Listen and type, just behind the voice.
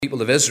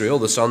People of Israel,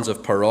 the sons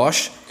of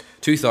Parosh,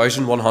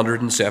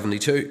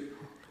 2,172.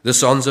 The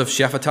sons of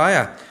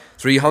Shephatiah,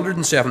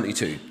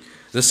 372.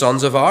 The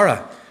sons of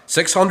Ara,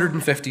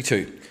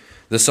 652.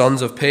 The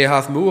sons of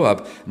Pahath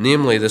Moab,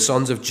 namely the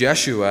sons of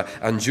Jeshua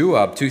and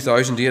Joab,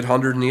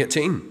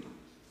 2,818.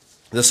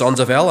 The sons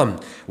of Elam,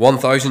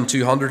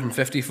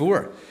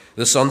 1,254.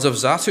 The sons of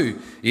Zatu,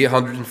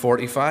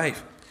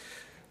 845.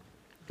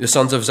 The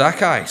sons of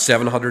Zakkai,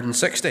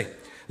 760.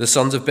 The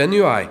sons of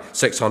Binnui,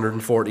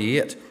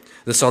 648.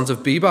 The sons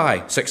of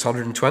Bebai,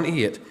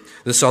 628.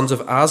 The sons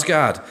of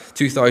Azgad,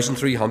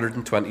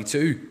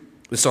 2,322.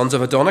 The sons of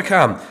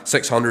Adonikam,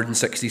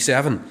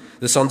 667.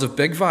 The sons of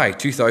Bigvai,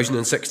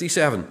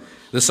 2,067.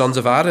 The sons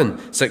of Adin,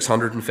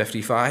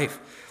 655.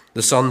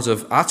 The sons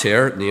of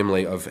Ater,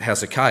 namely of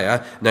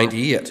Hezekiah,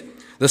 98.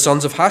 The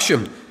sons of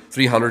Hashem,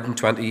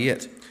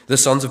 328. The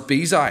sons of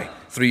Bezai,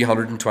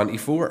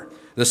 324.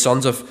 The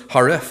sons of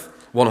Hariph,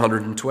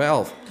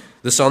 112.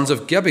 The sons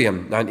of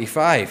Gibeon,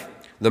 95.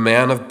 The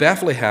men of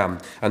Bethlehem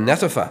and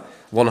Netopha,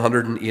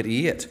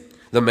 188.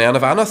 The men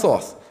of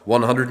Anathoth,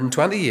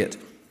 128.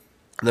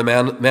 The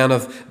men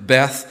of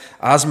Beth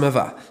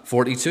Asmavah,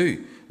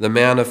 42. The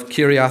men of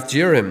Kiriath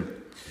Jearim,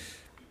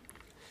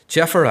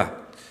 Chephirah,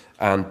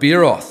 and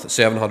Beeroth,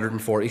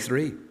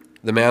 743.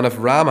 The men of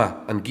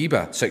Ramah and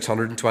Geba,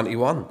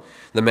 621.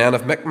 The men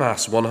of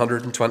Michmas,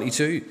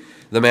 122.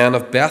 The men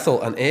of Bethel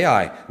and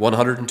Ai,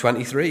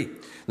 123.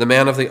 The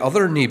men of the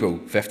other Nebo,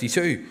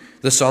 52.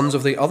 The sons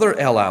of the other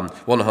Elam,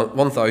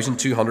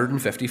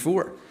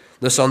 1,254.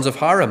 The sons of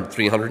Haram,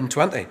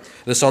 320.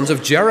 The sons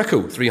of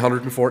Jericho,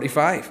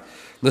 345.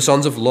 The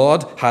sons of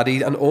Lod,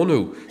 Hadid, and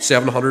Onu,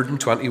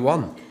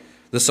 721.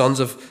 The sons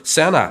of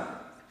Senah,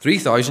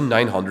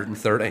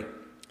 3,930.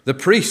 The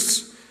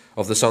priests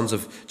of the sons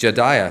of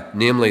Jediah,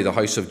 namely the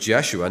house of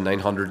Jeshua,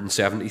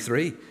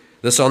 973.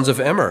 The sons of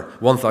Immer,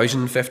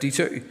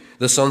 1,052.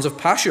 The sons of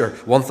Pashur,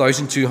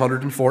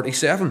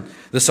 1,247.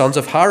 The sons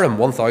of Haram,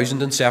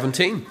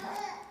 1,017.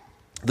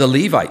 The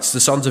Levites, the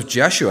sons of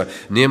Jeshua,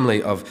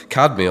 namely of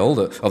Kadmiel,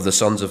 of the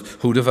sons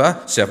of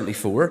Hodavah,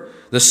 74.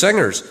 The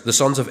singers, the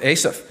sons of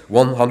Asaph,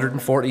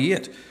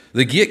 148.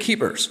 The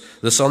gatekeepers,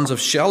 the sons of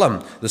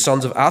Shelem, the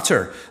sons of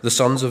Ater, the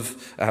sons of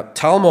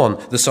Talmon,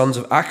 the sons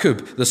of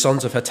Akub, the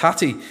sons of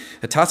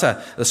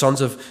Hatata, the sons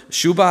of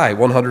Shubai,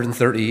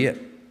 138.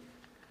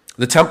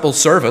 The temple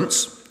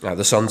servants,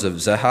 the sons of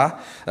Zehah,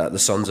 the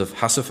sons of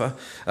Hasapha,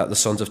 the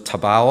sons of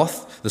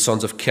Tabaoth, the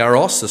sons of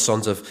Keros, the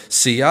sons of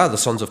Sia, the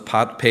sons of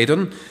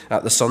Padon,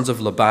 the sons of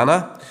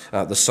Labana,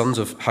 the sons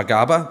of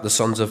Hagaba, the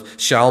sons of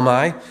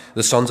Shalmai,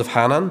 the sons of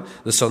Hanan,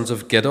 the sons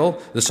of Giddel,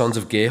 the sons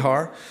of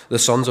Gehar, the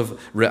sons of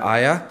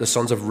Reiah, the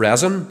sons of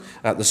Rezin,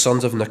 the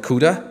sons of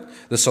Nakuda,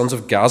 the sons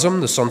of Gazam,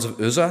 the sons of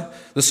Uzzah,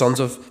 the sons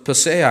of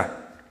Paseah,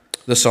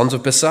 the sons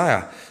of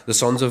Besiah, the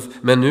sons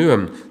of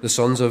Menuim, the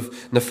sons of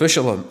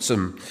Nephishalim,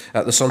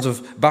 the sons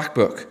of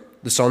Bakbuk,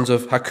 the sons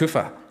of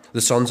Hakupha,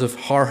 the sons of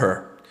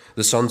Harhur,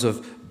 the sons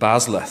of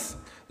Bazleth,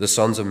 the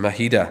sons of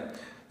Mahida,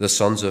 the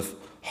sons of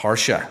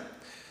Harsha,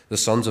 the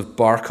sons of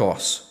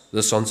Barkos,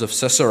 the sons of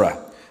Sisera,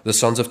 the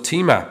sons of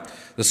Tema,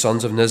 the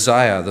sons of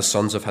Neziah, the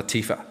sons of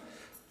Hatipha,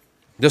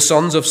 the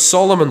sons of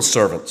Solomon's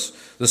servants,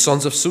 the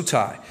sons of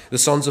Sutai, the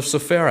sons of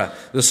Sepharah,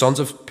 the sons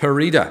of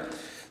Perida,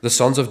 the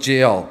sons of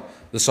Jael,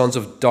 the sons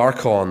of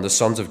Darkon, the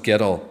sons of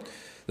Giddel,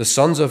 the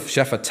sons of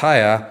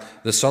Shephatiah,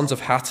 the sons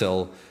of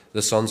Hatil,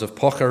 the sons of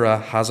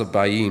Pocherah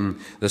Hazabaim,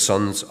 the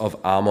sons of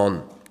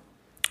Ammon.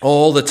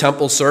 All the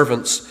temple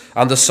servants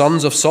and the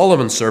sons of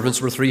Solomon's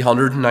servants were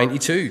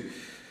 392.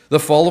 The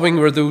following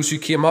were those who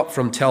came up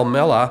from Tel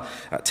Melah,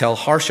 Tel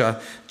Harsha,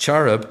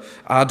 Charib,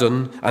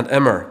 Adon, and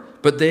Immer,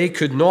 but they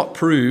could not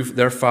prove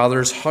their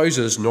fathers'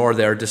 houses nor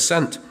their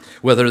descent,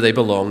 whether they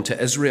belonged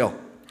to Israel.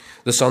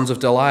 The sons of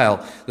Delial,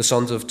 the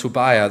sons of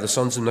Tobiah, the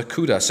sons of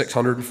Nakuda,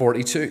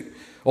 642.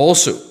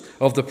 Also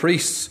of the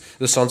priests,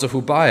 the sons of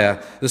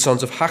Hubiah, the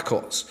sons of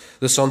Hakos,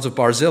 the sons of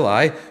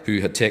Barzillai, who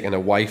had taken a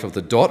wife of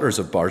the daughters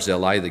of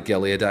Barzillai the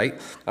Gileadite,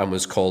 and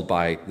was called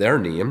by their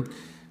name.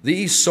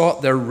 These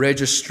sought their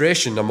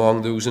registration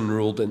among those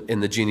enrolled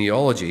in the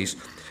genealogies,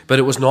 but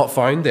it was not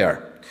found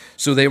there.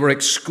 So they were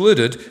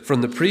excluded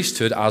from the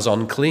priesthood as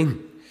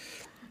unclean.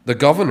 The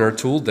governor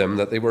told them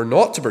that they were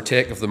not to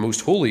partake of the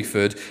most holy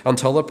food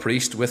until a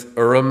priest with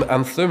Urim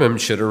and Thummim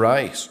should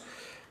arise.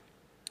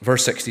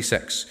 Verse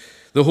 66.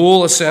 The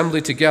whole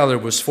assembly together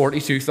was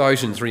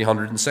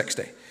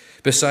 42,360,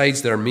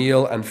 besides their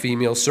male and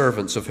female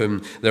servants, of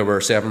whom there were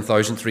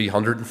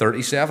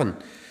 7,337.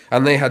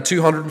 And they had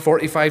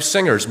 245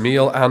 singers,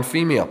 male and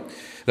female.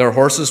 Their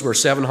horses were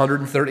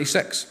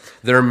 736,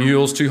 their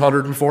mules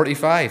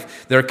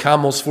 245, their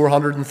camels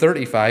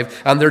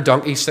 435, and their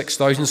donkeys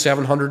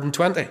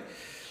 6,720.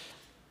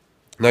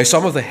 Now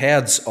some of the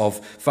heads of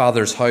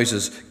fathers'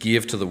 houses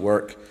gave to the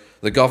work.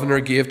 The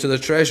governor gave to the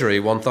treasury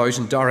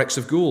 1,000 darics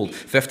of gold,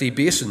 50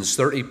 basins,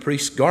 30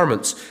 priests'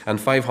 garments, and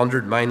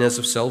 500 minas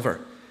of silver.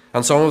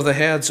 And some of the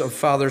heads of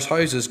fathers'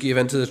 houses gave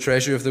into the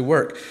treasury of the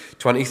work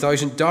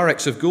 20,000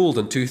 darics of gold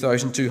and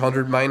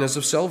 2,200 minas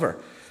of silver.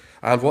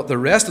 And what the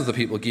rest of the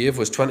people gave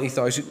was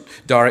 20,000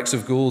 darics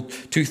of gold,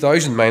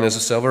 2,000 minas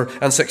of silver,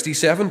 and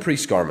 67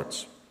 priest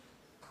garments.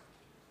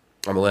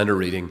 And we'll end our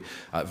reading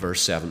at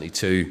verse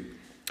 72,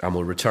 and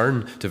we'll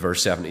return to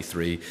verse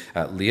 73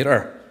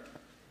 later.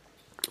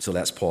 So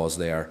let's pause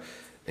there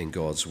in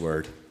God's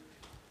word.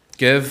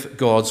 Give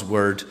God's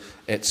word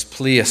its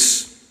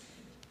place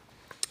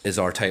is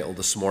our title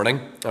this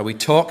morning. We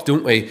talk,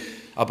 don't we,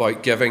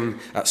 about giving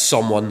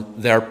someone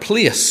their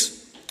place.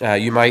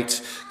 You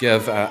might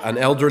give an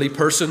elderly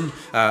person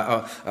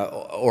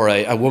or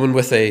a woman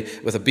with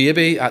a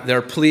baby at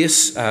their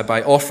place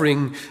by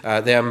offering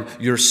them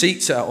your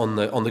seat on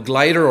the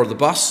glider or the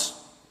bus.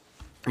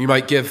 You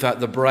might give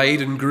the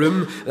bride and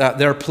groom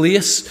their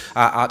place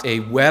at a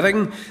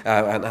wedding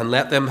and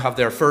let them have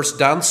their first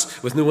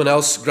dance with no one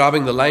else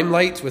grabbing the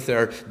limelight with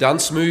their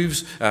dance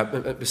moves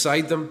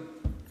beside them.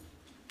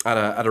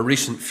 At a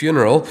recent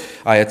funeral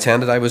I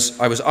attended, I was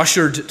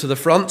ushered to the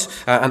front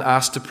and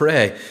asked to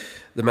pray.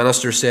 The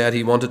minister said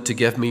he wanted to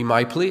give me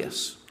my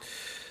place.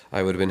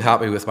 I would have been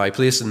happy with my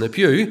place in the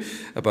pew,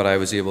 but I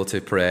was able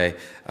to pray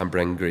and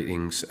bring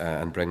greetings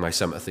and bring my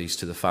sympathies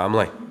to the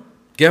family.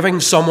 Giving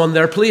someone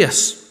their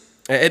place.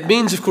 It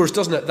means, of course,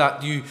 doesn't it,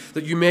 that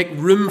you make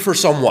room for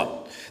someone,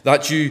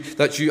 that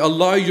you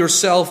allow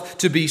yourself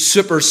to be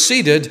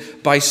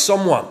superseded by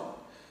someone.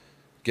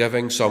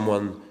 Giving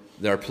someone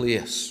their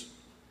place.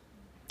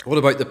 What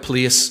about the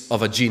place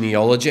of a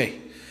genealogy?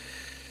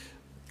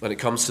 When it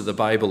comes to the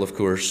Bible, of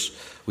course,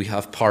 we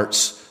have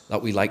parts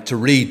that we like to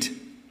read.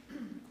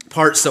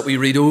 Parts that we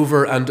read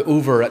over and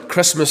over at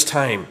Christmas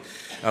time.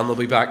 And they'll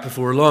be back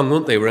before long,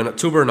 won't they? We're in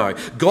October now.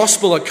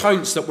 Gospel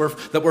accounts that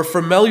we're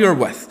familiar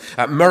with.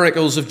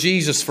 Miracles of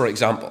Jesus, for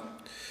example.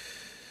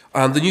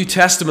 And the New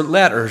Testament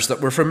letters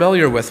that we're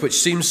familiar with, which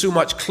seem so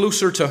much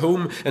closer to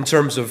home in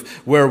terms of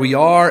where we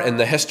are in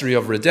the history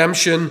of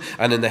redemption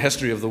and in the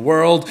history of the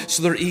world.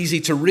 So they're easy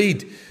to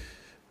read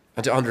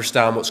and to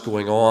understand what's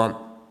going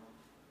on.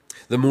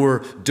 The more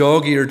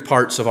dog-eared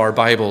parts of our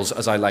Bibles,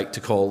 as I like to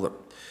call them.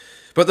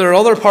 But there are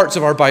other parts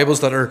of our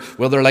Bibles that are,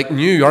 well, they're like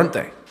new, aren't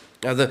they?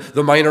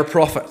 The minor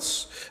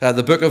prophets,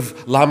 the book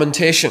of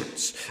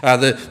Lamentations,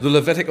 the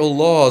Levitical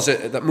laws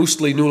that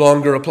mostly no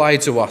longer apply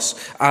to us,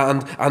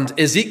 and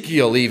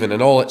Ezekiel even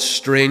in all its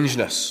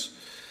strangeness.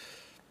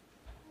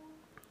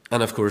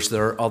 And of course,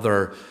 there are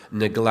other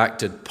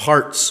neglected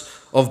parts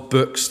of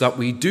books that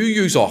we do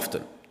use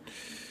often.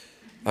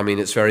 I mean,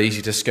 it's very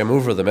easy to skim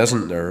over them,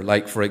 isn't there?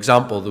 Like, for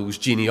example, those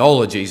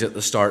genealogies at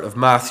the start of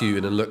Matthew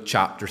and in Luke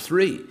chapter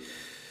 3.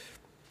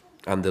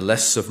 And the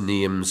lists of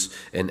names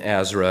in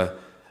Ezra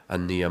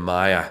and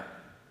Nehemiah.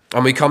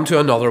 And we come to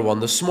another one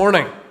this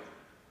morning.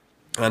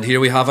 And here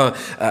we have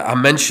a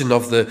mention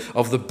of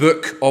the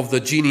book of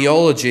the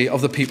genealogy of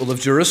the people of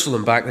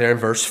Jerusalem back there in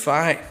verse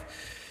 5.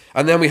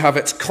 And then we have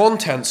its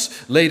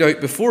contents laid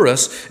out before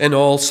us in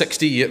all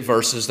 68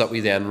 verses that we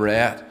then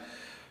read.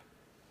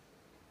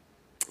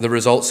 The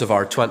results of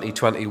our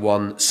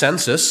 2021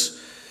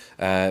 census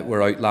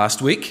were out last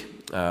week,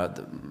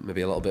 maybe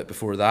a little bit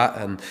before that,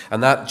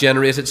 and that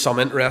generated some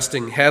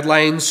interesting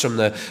headlines from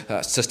the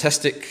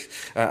statistic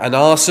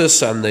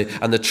analysis and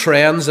the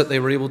trends that they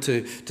were able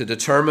to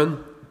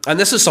determine. And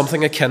this is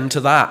something akin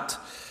to that.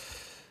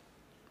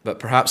 But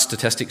perhaps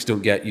statistics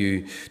don't get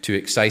you too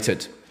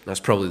excited. That's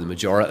probably the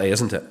majority,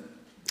 isn't it?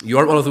 You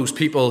aren't one of those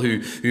people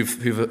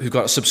who've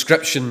got a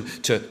subscription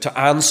to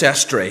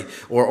Ancestry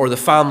or the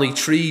family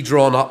tree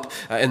drawn up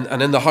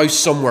and in the house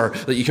somewhere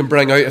that you can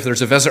bring out if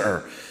there's a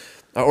visitor.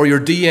 Or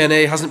your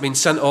DNA hasn't been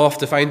sent off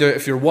to find out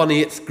if you're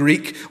 1/8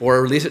 Greek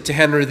or related to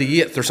Henry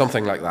VIII or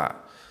something like that.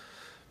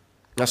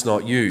 That's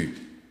not you.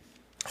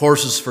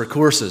 Horses for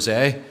courses,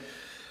 eh?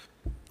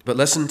 But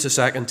listen to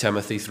 2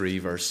 Timothy 3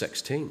 verse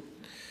 16.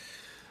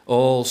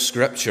 All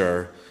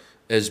Scripture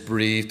is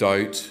breathed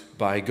out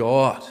by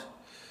God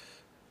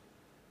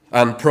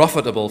and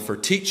profitable for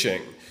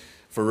teaching,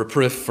 for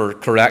reproof, for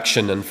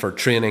correction, and for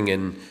training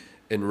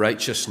in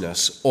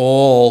righteousness.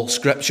 All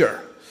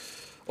Scripture.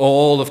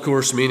 All, of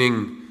course,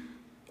 meaning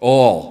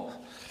all.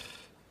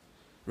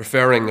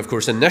 Referring, of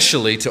course,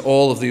 initially to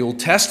all of the Old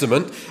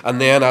Testament,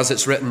 and then as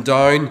it's written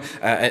down,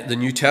 the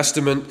New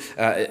Testament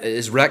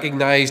is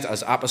recognized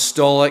as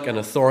apostolic and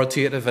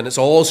authoritative, and it's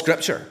all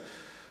Scripture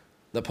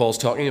that Paul's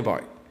talking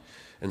about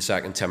in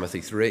 2 Timothy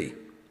 3.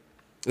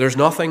 There's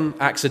nothing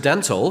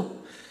accidental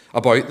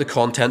about the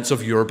contents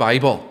of your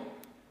Bible.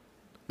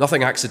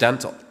 Nothing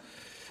accidental.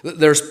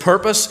 There's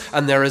purpose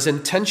and there is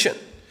intention.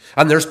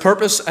 And there's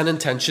purpose and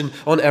intention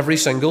on every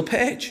single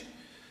page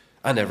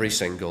and every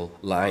single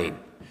line.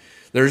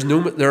 There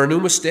are no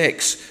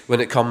mistakes when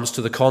it comes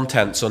to the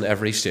contents on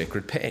every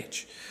sacred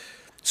page.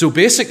 So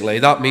basically,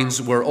 that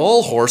means we're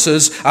all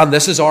horses and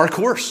this is our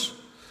course.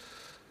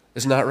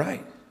 Isn't that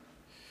right?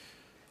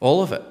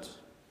 All of it.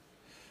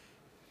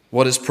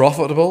 What is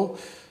profitable?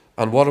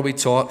 And what are we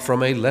taught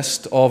from a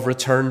list of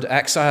returned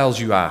exiles,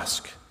 you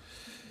ask?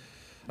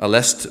 A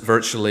list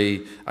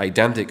virtually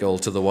identical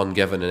to the one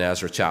given in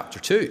Ezra chapter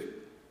 2.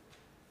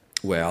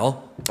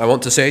 Well, I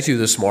want to say to you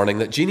this morning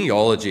that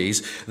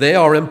genealogies, they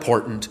are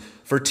important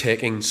for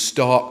taking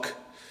stock.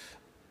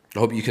 I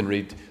hope you can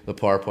read the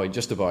PowerPoint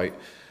just about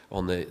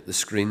on the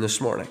screen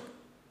this morning.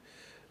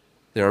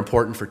 They're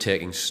important for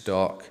taking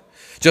stock.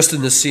 Just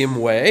in the same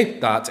way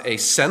that a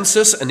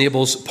census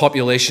enables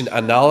population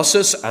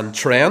analysis and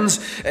trends,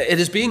 it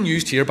is being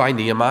used here by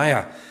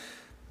Nehemiah.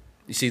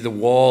 You see, the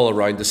wall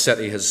around the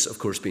city has, of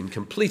course, been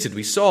completed.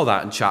 We saw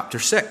that in chapter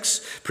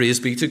 6. Praise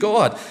be to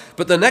God.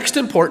 But the next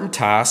important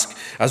task,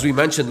 as we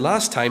mentioned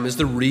last time, is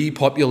the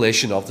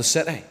repopulation of the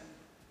city.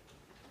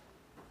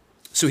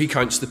 So he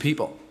counts the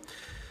people.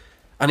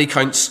 And he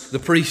counts the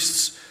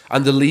priests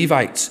and the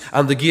Levites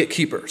and the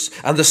gatekeepers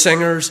and the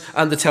singers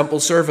and the temple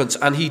servants.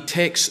 And he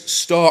takes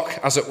stock,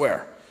 as it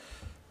were.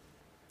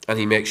 And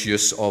he makes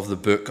use of the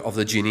book of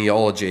the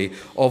genealogy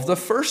of the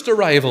first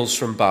arrivals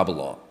from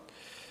Babylon.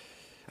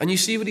 And you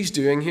see what he's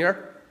doing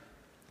here?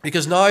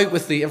 Because now,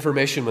 with the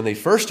information when they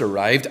first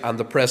arrived and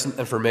the present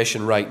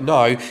information right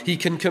now, he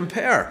can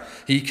compare.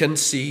 He can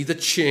see the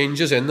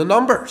changes in the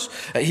numbers.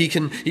 He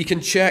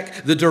can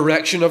check the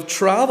direction of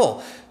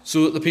travel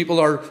so that the people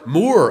are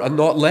more and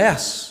not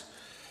less.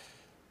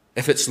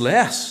 If it's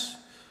less,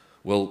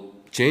 well,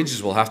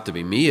 changes will have to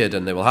be made,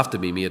 and they will have to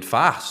be made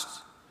fast.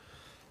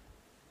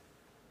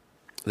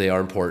 They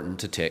are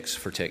important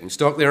for taking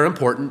stock. They are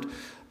important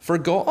for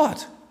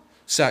God,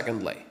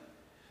 secondly.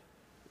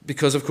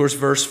 Because, of course,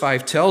 verse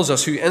 5 tells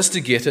us who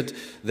instigated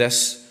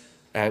this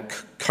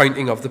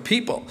counting of the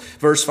people.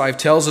 Verse 5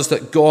 tells us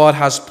that God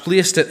has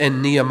placed it in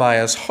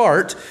Nehemiah's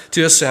heart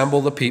to assemble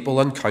the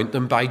people and count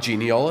them by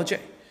genealogy.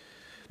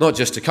 Not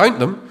just to count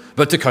them,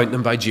 but to count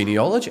them by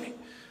genealogy.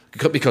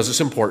 Because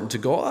it's important to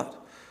God.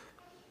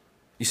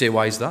 You say,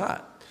 why is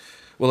that?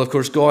 Well, of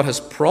course, God has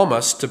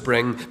promised to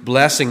bring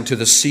blessing to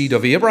the seed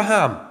of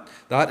Abraham.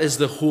 That is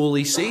the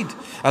holy seed.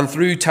 And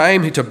through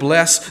time, to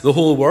bless the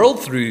whole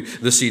world through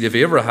the seed of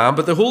Abraham.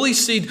 But the holy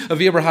seed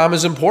of Abraham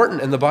is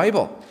important in the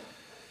Bible.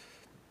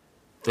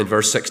 In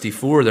verse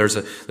 64,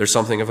 there's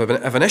something of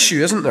an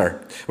issue, isn't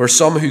there? Where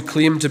some who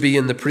claimed to be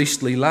in the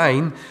priestly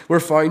line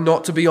were found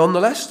not to be on the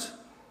list.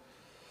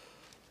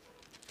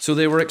 So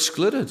they were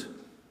excluded.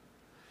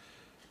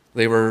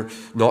 They were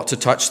not to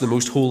touch the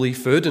most holy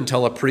food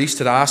until a priest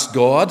had asked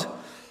God.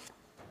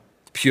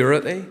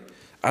 Purity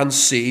and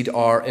seed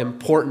are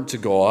important to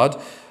God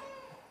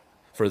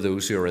for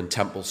those who are in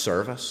temple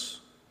service.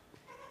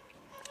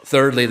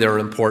 Thirdly, they're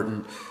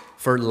important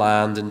for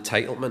land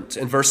entitlement.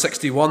 In verse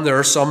 61, there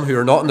are some who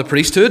are not in the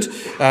priesthood,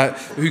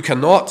 who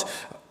cannot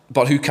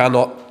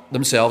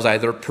themselves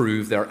either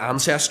prove their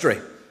ancestry.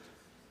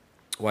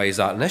 Why is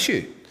that an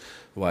issue?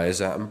 Why is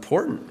that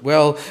important?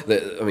 Well,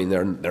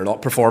 they're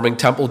not performing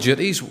temple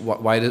duties.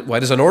 Why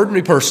does an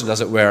ordinary person,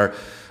 as it were,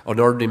 an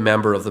ordinary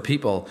member of the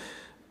people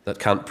that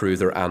can't prove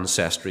their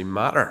ancestry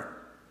matter?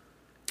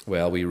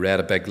 Well, we read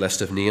a big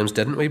list of names,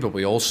 didn't we? But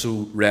we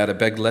also read a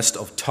big list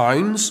of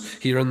towns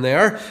here and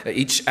there.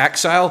 Each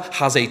exile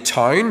has a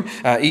town.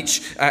 Each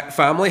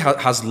family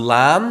has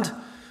land.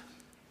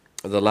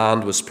 The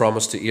land was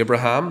promised to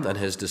Abraham and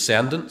his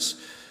descendants.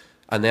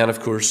 And then, of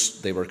course,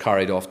 they were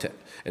carried off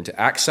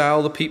into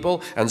exile, the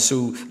people. And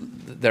so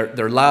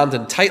their land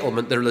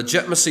entitlement, their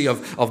legitimacy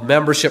of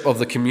membership of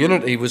the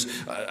community was,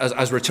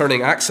 as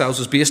returning exiles,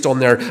 was based on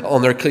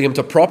their claim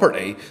to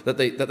property that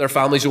their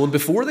families owned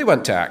before they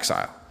went to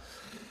exile.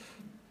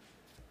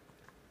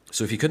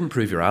 So if you couldn't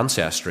prove your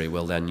ancestry,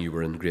 well, then you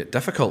were in great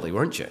difficulty,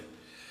 weren't you?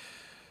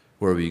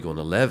 Where were you going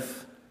to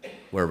live?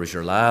 Where was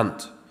your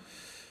land?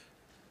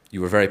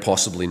 You were very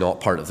possibly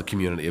not part of the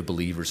community of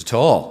believers at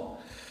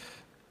all.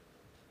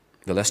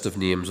 The list of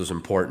names was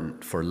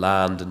important for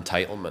land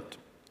entitlement.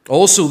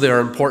 Also, they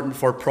are important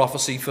for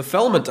prophecy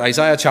fulfillment.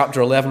 Isaiah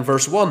chapter 11,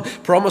 verse 1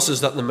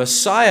 promises that the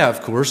Messiah,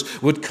 of course,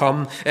 would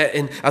come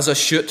as a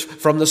shoot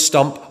from the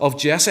stump of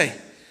Jesse.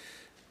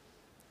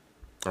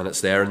 And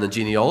it's there in the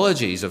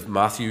genealogies of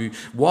Matthew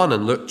 1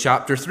 and Luke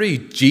chapter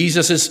 3.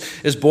 Jesus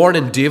is born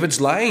in David's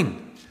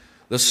line,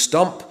 the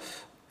stump,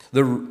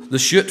 the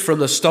shoot from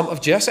the stump of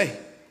Jesse.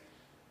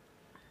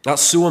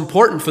 That's so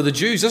important for the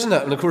Jews, isn't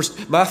it? And of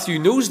course, Matthew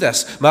knows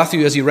this.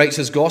 Matthew, as he writes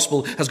his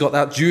gospel, has got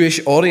that Jewish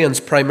audience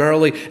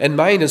primarily in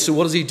mind. And so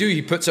what does he do?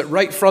 He puts it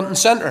right front and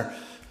center.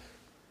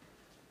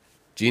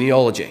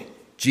 Genealogy.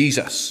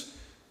 Jesus.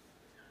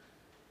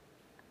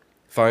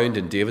 Found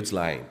in David's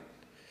line.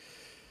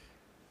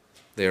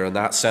 They're in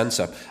that sense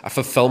a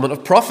fulfillment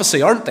of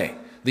prophecy, aren't they?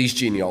 These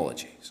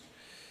genealogies.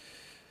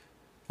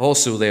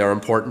 Also, they are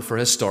important for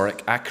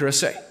historic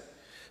accuracy.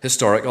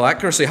 Historical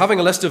accuracy. Having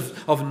a list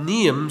of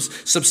names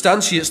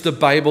substantiates the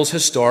Bible's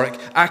historic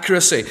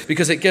accuracy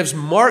because it gives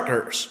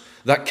markers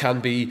that can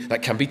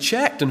be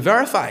checked and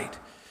verified.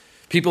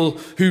 People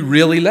who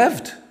really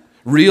lived.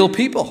 Real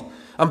people.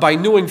 And by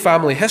knowing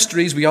family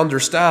histories, we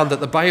understand that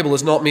the Bible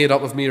is not made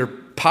up of mere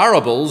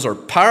parables or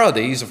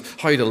parodies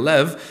of how to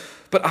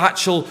live, but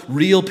actual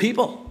real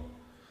people.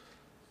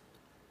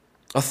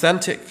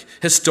 Authentic,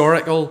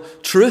 historical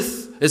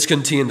truth is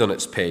contained on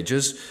its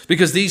pages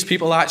because these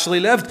people actually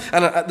lived.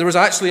 And there was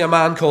actually a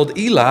man called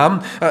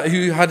Elam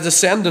who had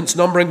descendants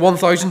numbering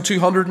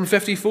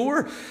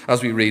 1,254,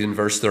 as we read in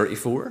verse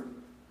 34.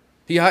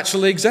 He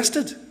actually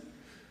existed.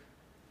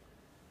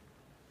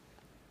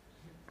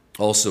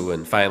 Also,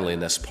 and finally in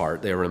this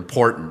part, they are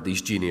important,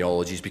 these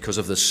genealogies, because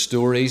of the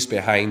stories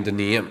behind the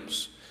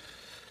names.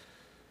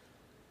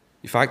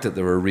 The fact that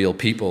there were real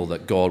people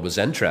that God was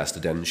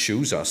interested in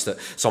shows us that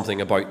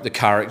something about the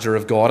character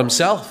of God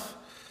himself.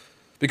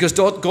 Because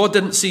God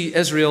didn't see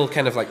Israel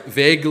kind of like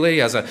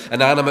vaguely as an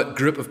inanimate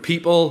group of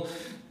people.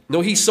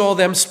 No, he saw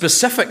them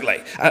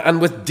specifically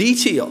and with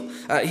detail.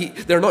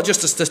 They're not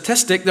just a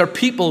statistic, they're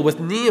people with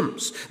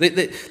names.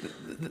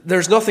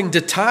 There's nothing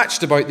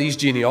detached about these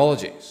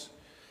genealogies.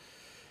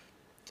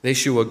 They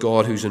show a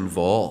God who's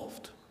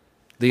involved.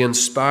 The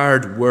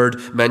inspired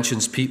word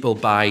mentions people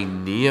by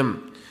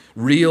name.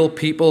 Real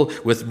people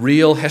with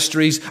real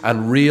histories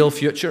and real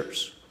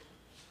futures.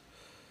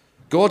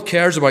 God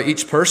cares about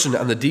each person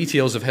and the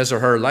details of his or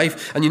her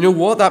life. And you know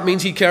what? That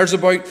means he cares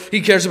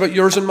about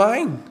yours and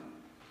mine.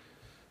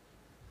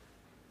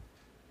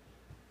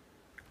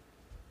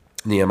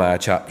 Nehemiah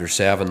chapter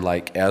 7,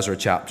 like Ezra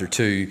chapter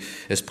 2,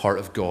 is part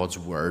of God's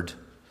word.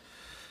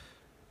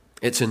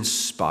 It's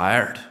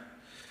inspired.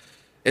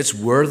 It's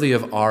worthy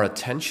of our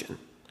attention.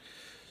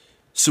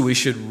 So we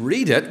should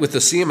read it with the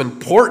same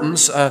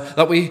importance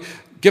that we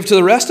give to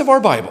the rest of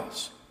our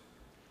Bibles.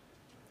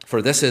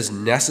 For this is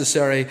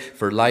necessary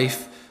for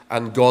life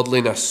and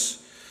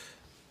godliness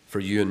for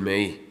you and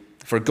me.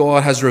 For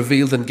God has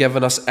revealed and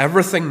given us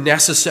everything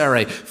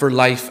necessary for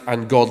life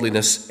and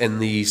godliness in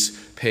these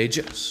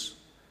pages.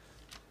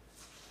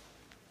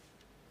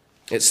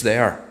 It's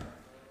there.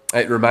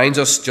 It reminds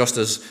us, just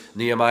as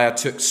Nehemiah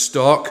took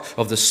stock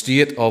of the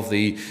state of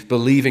the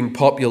believing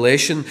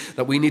population,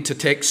 that we need to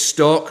take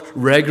stock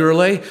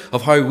regularly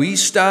of how we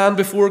stand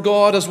before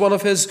God as one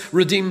of his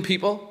redeemed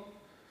people.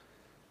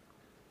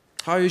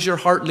 How is your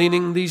heart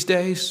leaning these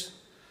days?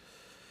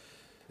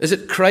 Is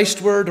it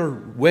Christward or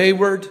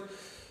wayward?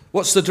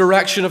 What's the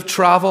direction of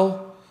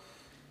travel?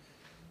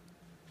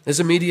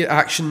 Is immediate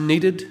action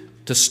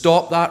needed to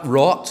stop that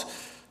rot?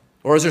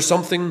 Or is there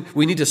something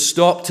we need to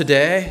stop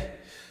today?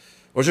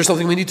 Or is there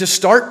something we need to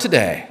start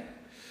today?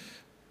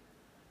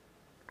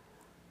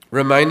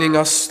 Reminding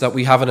us that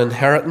we have an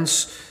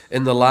inheritance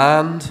in the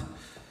land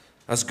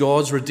as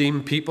God's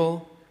redeemed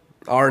people.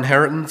 Our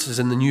inheritance is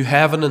in the new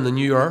heaven and the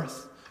new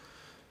earth.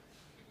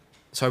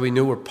 That's how we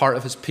know we're part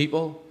of his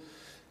people.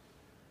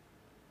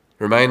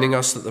 Reminding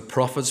us that the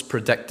prophets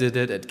predicted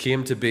it, it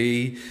came to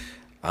be,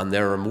 and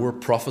there are more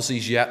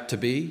prophecies yet to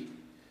be.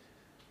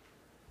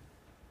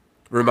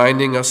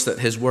 Reminding us that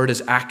his word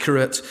is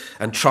accurate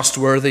and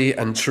trustworthy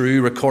and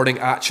true, recording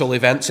actual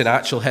events in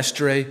actual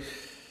history.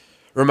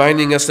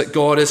 Reminding us that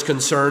God is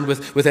concerned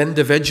with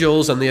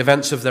individuals and the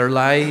events of their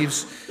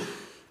lives.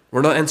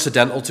 We're not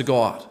incidental to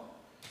God.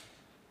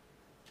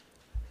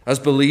 As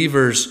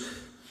believers,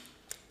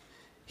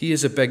 he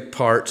is a big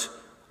part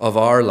of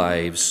our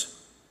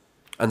lives,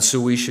 and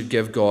so we should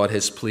give God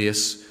his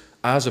place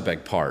as a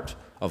big part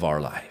of our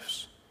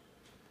lives.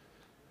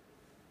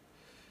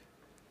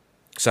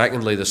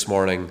 Secondly, this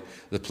morning,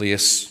 the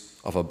place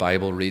of a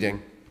Bible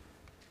reading.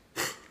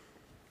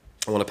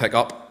 I want to pick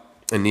up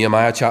in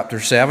Nehemiah chapter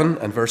 7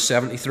 and verse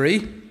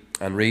 73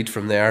 and read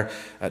from there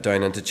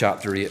down into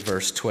chapter 8,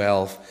 verse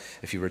 12.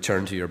 If you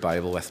return to your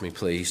Bible with me,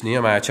 please.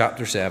 Nehemiah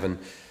chapter 7,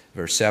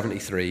 verse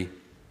 73,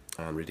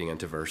 and reading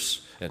into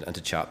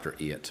chapter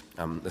 8.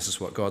 This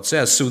is what God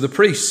says. So the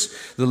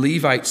priests, the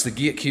Levites, the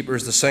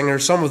gatekeepers, the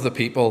singers, some of the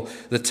people,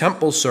 the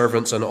temple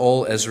servants, and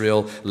all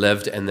Israel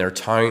lived in their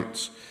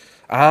towns.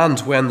 And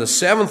when the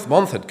 7th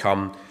month had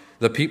come,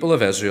 the people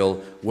of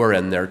Israel were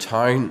in their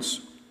towns.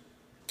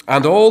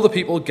 And all the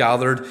people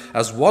gathered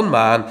as one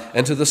man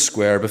into the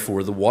square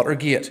before the water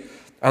gate.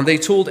 And they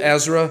told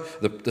Ezra,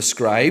 the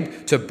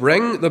scribe, to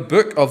bring the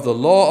book of the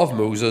law of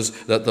Moses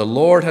that the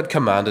Lord had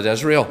commanded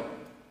Israel.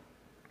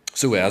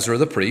 So Ezra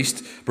the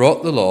priest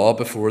brought the law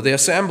before the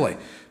assembly,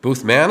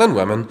 both men and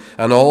women,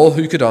 and all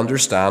who could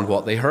understand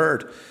what they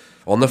heard,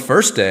 on the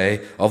first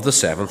day of the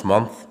 7th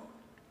month.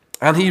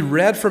 And he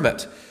read from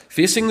it,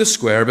 facing the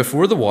square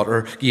before the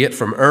water gate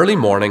from early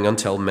morning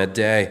until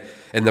midday,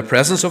 in the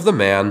presence of the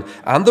men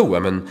and the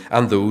women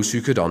and those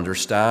who could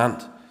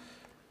understand.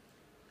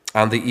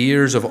 And the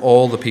ears of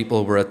all the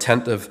people were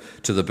attentive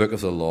to the book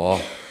of the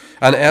law.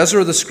 And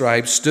Ezra the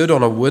scribe stood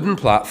on a wooden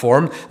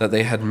platform that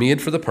they had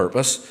made for the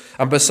purpose,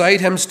 and beside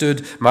him stood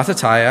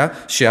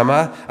Mattithiah,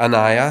 Shema,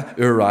 Ananiah,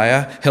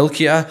 Uriah,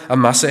 Hilkiah,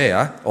 and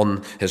Maaseiah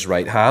on his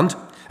right hand,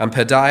 and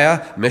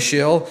Pedaiah,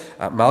 Mishael,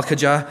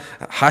 Malchijah,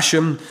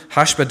 Hashum,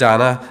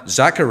 Hashbaddanah,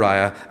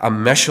 Zechariah,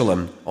 and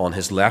Meshullam on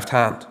his left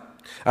hand.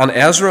 And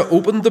Ezra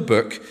opened the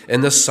book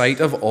in the sight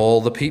of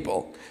all the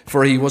people,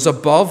 for he was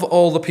above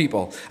all the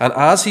people, and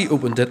as he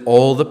opened it,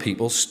 all the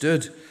people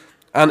stood.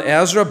 And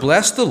Ezra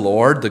blessed the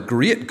Lord, the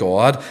great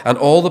God, and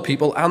all the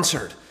people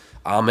answered,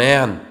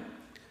 Amen,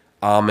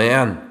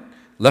 Amen,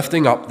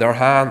 lifting up their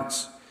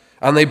hands.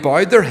 And they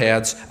bowed their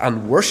heads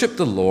and worshipped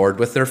the Lord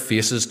with their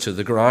faces to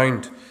the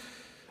ground.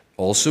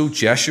 Also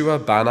Jeshua,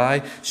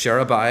 Bani,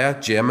 Sherebiah,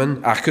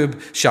 Jamin, Akub,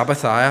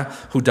 Shabbathiah,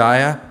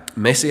 Hodiah,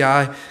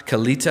 Messiah,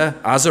 Kelita,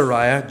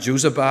 Azariah,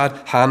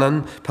 Jozabad,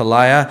 Hanan,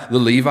 Peliah, the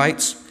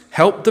Levites,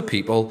 helped the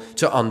people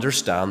to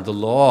understand the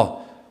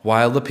law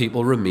while the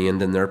people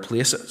remained in their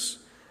places.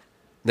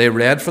 They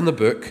read from the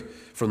book,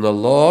 from the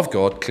law of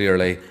God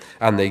clearly,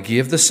 and they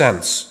gave the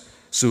sense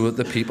so that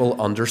the people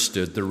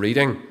understood the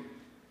reading.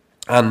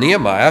 And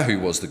Nehemiah, who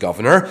was the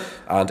governor,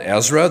 and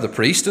Ezra, the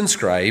priest and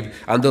scribe,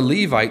 and the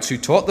Levites who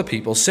taught the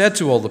people, said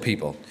to all the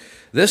people,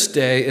 "This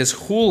day is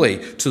holy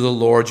to the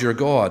Lord your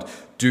God.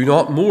 Do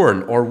not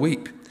mourn or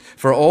weep."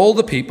 For all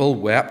the people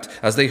wept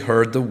as they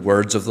heard the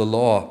words of the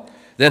law.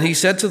 Then he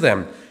said to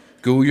them,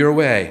 "Go your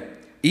way,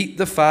 eat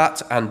the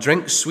fat and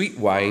drink sweet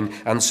wine,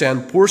 and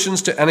send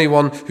portions to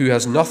anyone who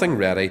has nothing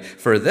ready,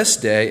 for this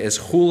day is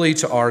holy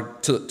to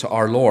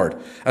our Lord.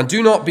 And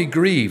do not be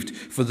grieved,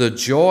 for the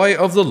joy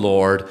of the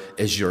Lord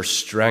is your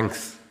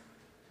strength."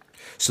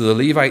 So the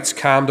Levites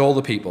calmed all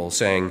the people,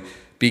 saying,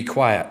 "Be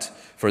quiet,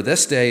 for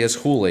this day is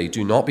holy,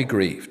 do not be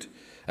grieved."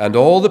 And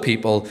all the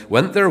people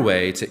went their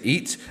way to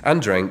eat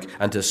and drink,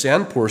 and to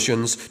send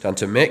portions, and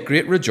to make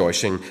great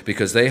rejoicing,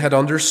 because they had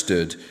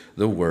understood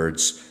the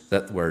words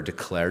that were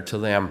declared to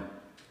them.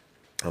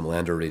 And we'll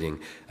end our reading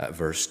at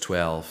verse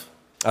 12.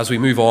 As we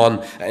move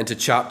on into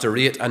chapter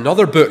 8,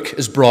 another book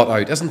is brought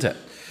out, isn't it?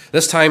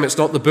 This time it's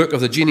not the book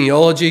of the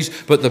genealogies,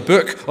 but the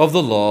book of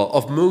the law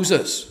of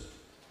Moses.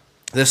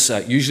 This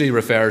usually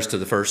refers to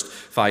the first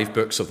 5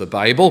 books of the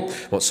Bible,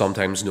 what's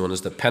sometimes known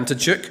as the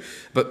Pentateuch,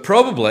 but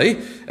probably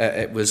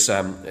it was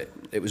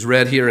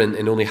read here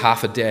in only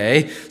half a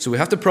day, so we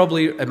have to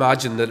probably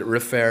imagine that it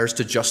refers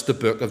to just the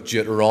book of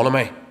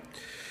Deuteronomy.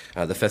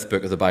 The 5th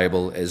book of the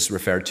Bible is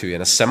referred to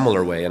in a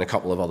similar way in a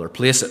couple of other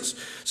places,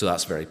 so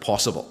that's very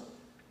possible.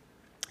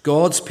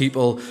 God's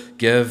people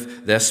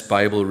give this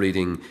Bible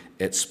reading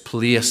its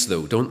place,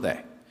 though, don't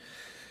they?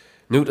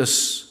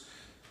 Notice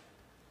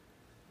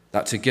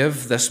that to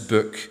give this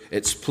book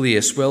its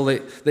place, well,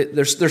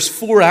 there's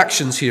 4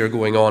 actions here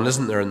going on,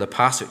 isn't there, in the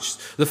passage?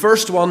 The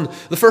first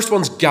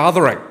one's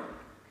gathering.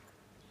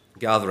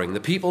 Gathering. The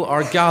people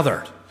are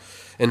gathered.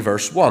 In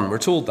verse 1, we're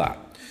told that.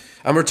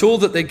 And we're told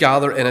that they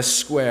gather in a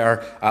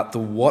square at the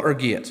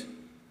Watergate.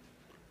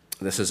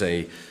 This is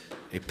a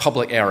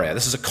public area.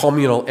 This is a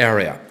communal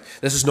area.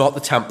 This is not the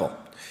temple,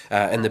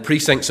 in the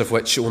precincts of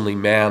which only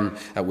men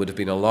would have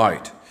been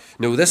allowed.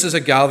 No, this is a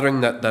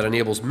gathering that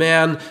enables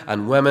men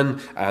and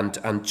women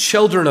and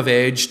children of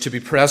age to be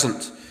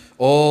present.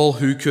 All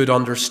who could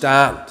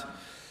understand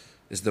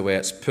is the way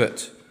it's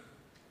put.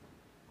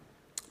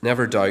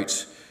 Never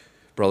doubt,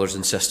 brothers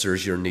and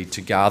sisters, your need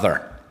to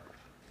gather.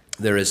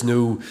 There is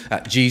no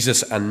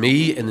Jesus and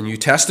me in the New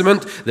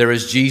Testament. There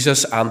is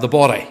Jesus and the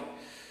body.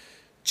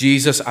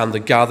 Jesus and the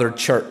gathered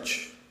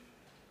church.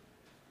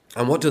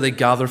 And what do they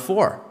gather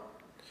for?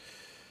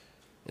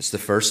 It's the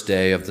first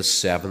day of the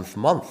 7th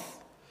month.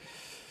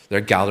 They're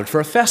gathered for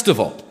a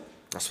festival.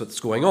 That's what's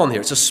going on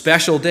here. It's a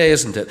special day,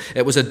 isn't it?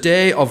 It was a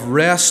day of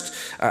rest.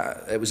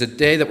 It was a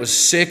day that was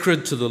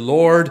sacred to the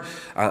Lord,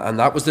 and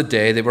that was the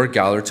day they were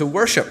gathered to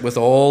worship with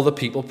all the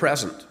people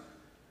present.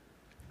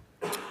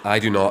 I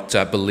do not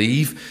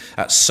believe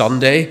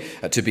Sunday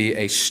to be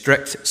a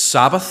strict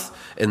Sabbath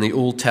in the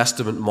Old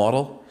Testament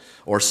model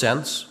or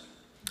sense,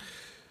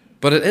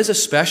 but it is a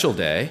special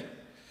day.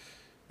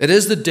 It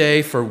is the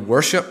day for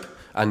worship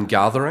and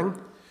gathering.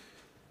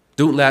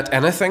 Don't let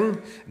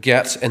anything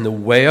get in the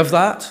way of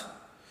that.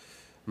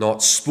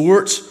 Not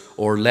sport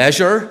or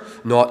leisure,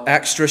 not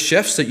extra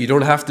shifts that you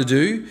don't have to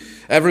do.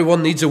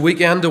 Everyone needs a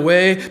weekend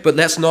away, but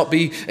let's not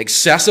be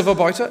excessive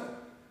about it.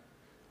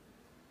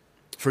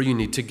 For you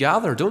need to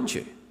gather, don't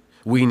you?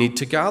 We need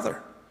to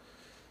gather.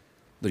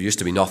 There used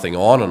to be nothing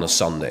on a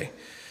Sunday,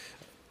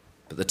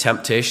 but the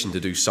temptation to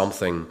do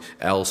something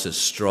else is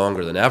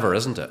stronger than ever,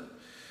 isn't it?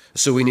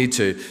 So we need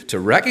to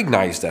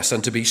recognize this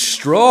and to be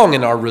strong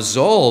in our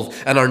resolve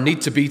and our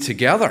need to be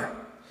together,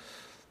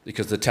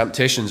 because the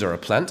temptations are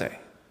aplenty.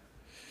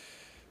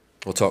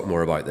 We'll talk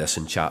more about this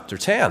in chapter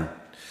 10.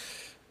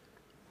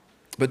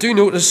 But do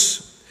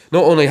notice,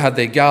 not only had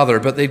they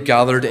gathered, but they'd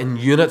gathered in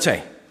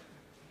unity.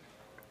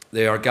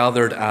 They are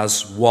gathered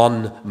as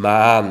one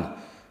man,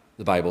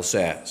 the Bible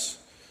says.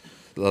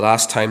 The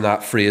last time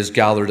that phrase,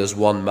 gathered as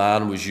one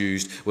man, was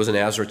used was in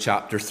Ezra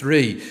chapter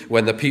 3,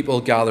 when the people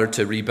gathered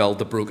to rebuild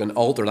the broken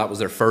altar. That was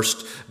their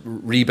first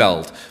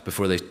rebuild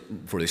before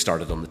they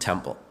started on the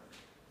temple.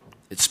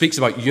 It speaks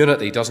about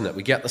unity, doesn't it?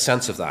 We get the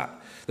sense of that.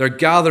 They're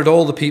gathered,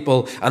 all the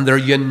people, and they're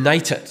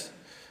united.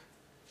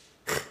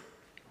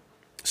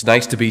 It's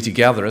nice to be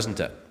together, isn't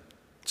it?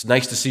 It's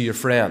nice to see your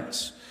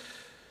friends.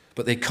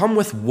 But they come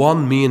with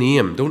one main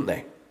aim, don't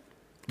they?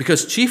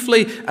 Because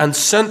chiefly and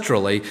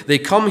centrally, they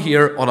come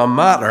here on a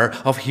matter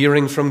of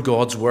hearing from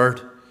God's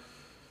word.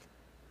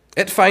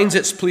 It finds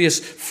its place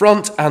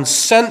front and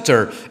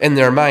center in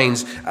their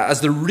minds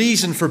as the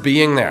reason for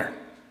being there.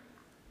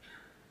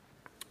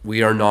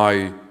 We are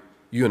now,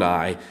 you and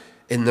I,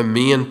 in the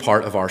main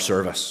part of our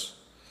service.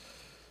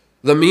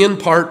 The main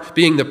part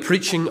being the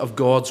preaching of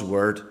God's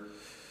word.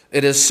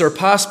 It is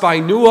surpassed by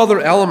no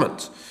other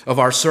element of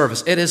our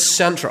service. It is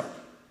central.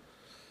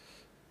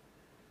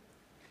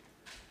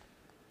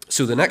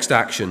 So the next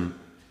action,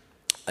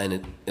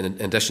 in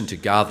addition to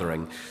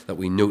gathering, that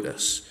we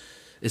notice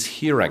is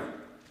hearing.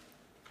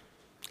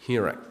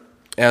 Hearing.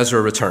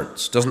 Ezra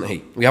returns, doesn't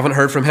he? We haven't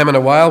heard from him in a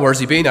while. Where's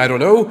he been? I don't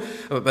know.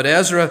 But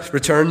Ezra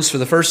returns for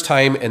the first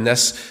time in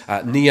this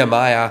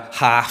Nehemiah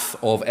half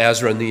of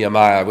Ezra and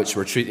Nehemiah, which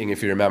we're treating,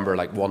 if you remember,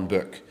 like one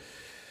book.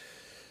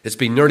 It's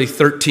been nearly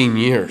 13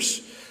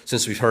 years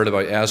since we've heard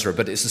about Ezra,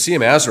 but it's the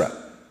same Ezra,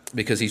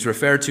 because he's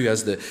referred to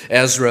as the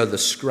Ezra the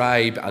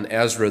scribe and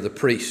Ezra the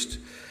priest.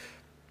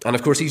 And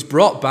of course, he's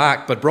brought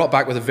back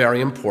with a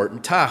very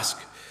important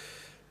task.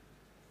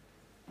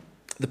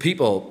 The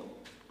people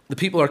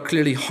are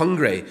clearly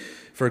hungry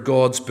for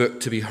God's book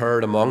to be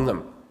heard among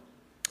them.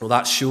 Well,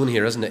 that's shown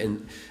here, isn't it,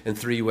 in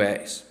three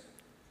ways.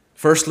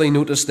 Firstly,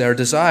 notice their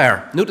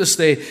desire. Notice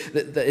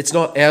that it's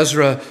not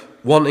Ezra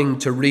wanting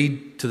to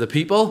read to the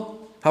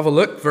people. Have a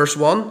look, verse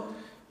 1.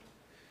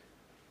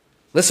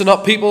 Listen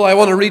up, people, I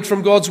want to read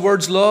from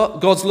God's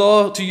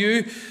law to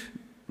you.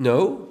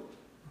 No.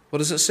 What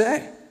does it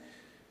say?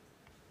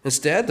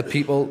 Instead, the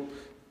people,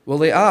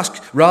 they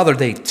ask. Rather,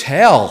 they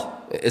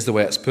tell, is the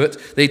way it's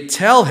put. They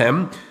tell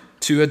him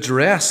to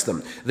address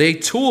them. They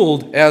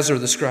told Ezra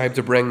the scribe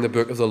to bring the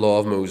book of the law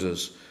of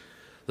Moses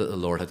that the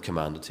Lord had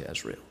commanded to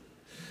Israel.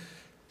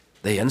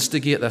 They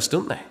instigate this,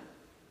 don't they?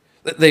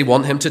 They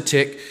want him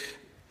to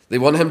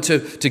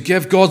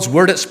give God's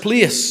word its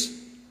place.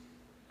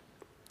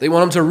 They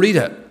want him to read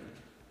it.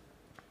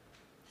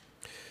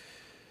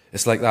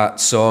 It's like that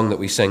song that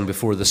we sing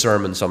before the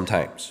sermon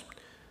sometimes.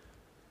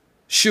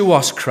 Show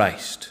us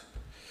Christ.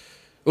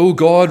 O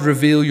God,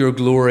 reveal your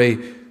glory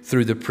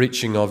through the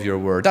preaching of your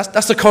word.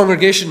 That's the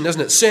congregation,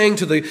 isn't it? Saying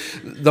to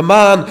the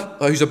man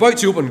who's about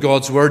to open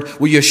God's word,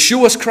 will you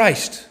show us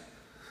Christ?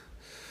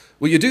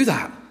 Will you do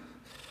that?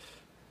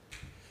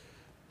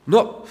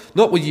 Not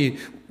would you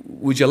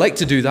like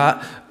to do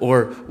that,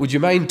 or would you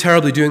mind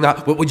terribly doing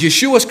that, but would you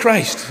show us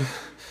Christ?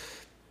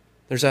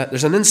 There's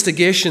an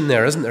instigation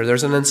there, isn't there?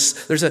 There's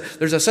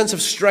a sense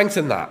of strength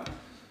in that.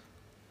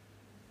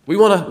 We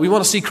want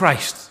to see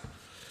Christ.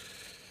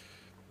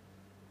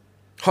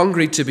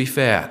 Hungry to be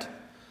fed.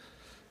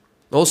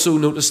 Also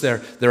notice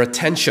their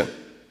attention.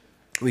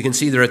 We can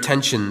see their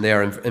attention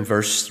there in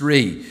verse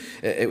 3.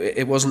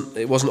 It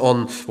wasn't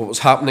on what was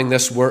happening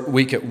this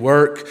week at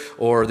work,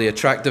 or the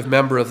attractive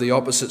member of the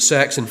opposite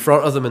sex in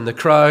front of them in the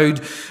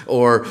crowd,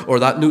 or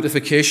that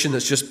notification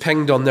that's just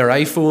pinged on their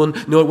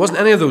iPhone. No, it wasn't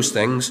any of those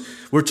things.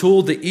 We're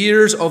told the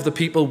ears of the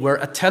people were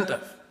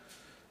attentive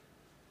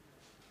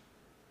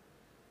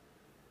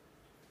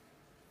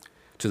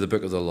to the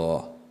book of the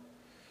law.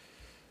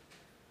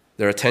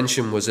 Their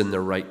attention was in the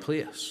right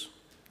place.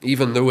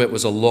 Even though it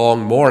was a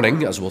long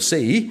morning, as we'll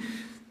see,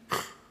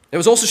 it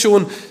was also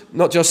shown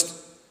not just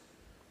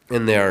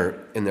in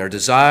their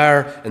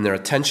desire, in their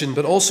attention,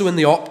 but also in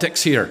the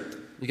optics here.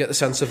 You get the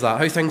sense of that,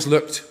 how things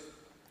looked,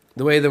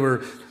 the way they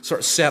were sort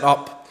of set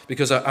up,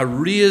 because a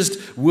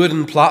raised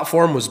wooden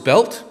platform was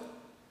built,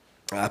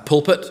 a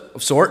pulpit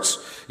of sorts,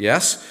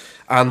 yes,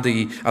 and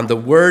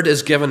the word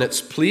is given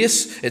its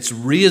place. It's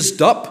raised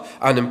up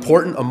and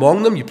important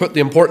among them. You put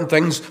the important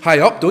things high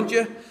up, don't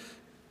you?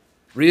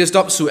 Raised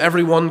up so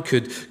everyone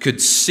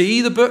could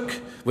see the book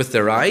with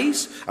their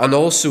eyes, and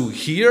also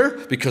hear,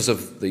 because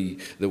of the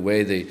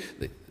way the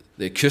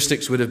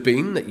acoustics would have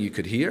been, that you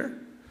could hear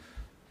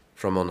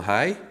from on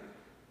high.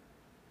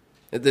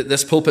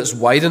 This pulpit's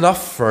wide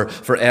enough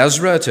for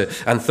Ezra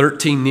and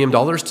 13 named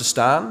others to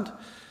stand.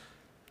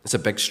 It's a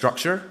big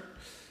structure.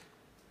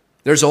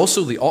 There's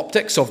also the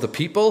optics of the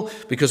people,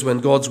 because when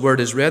God's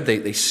word is read,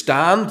 they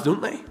stand,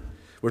 don't they?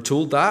 We're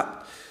told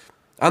that.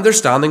 And they're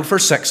standing for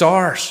 6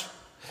 hours.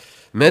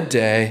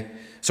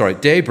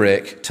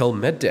 Daybreak till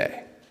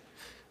midday.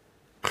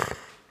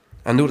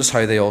 And notice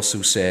how they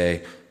also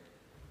say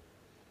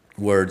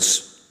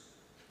words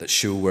that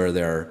show where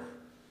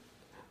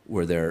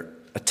their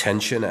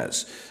attention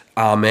is.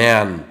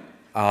 Amen.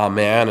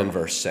 Amen in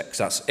verse 6.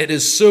 It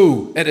is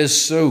so. It is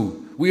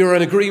so. We are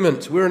in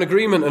agreement. We're in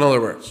agreement, in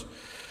other words.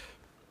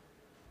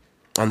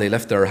 And they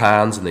lift their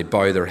hands and they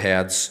bow their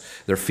heads.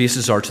 Their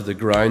faces are to the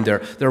ground.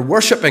 They're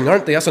worshipping,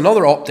 aren't they? That's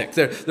another optic.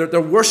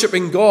 They're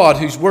worshipping God,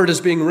 whose word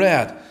is being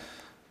read.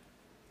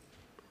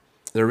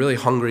 They're really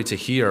hungry to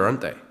hear,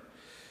 aren't they?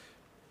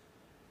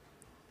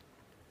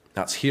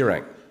 That's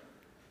hearing.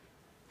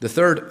 The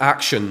third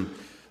action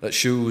that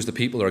shows the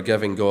people are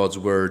giving God's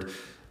word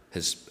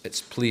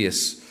its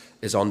place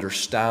is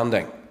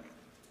understanding.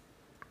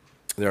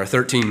 There are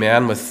 13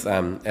 men with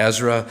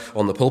Ezra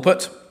on the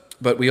pulpit.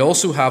 But we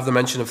also have the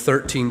mention of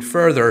 13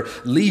 further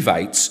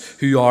Levites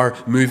who are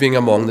moving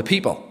among the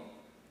people.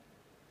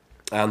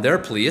 And their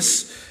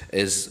place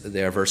is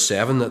there, verse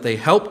 7, that they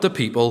help the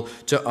people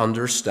to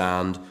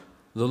understand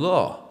the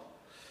law.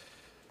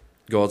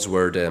 God's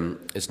word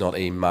is not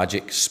a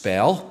magic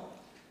spell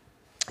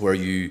where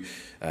you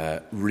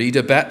read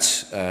a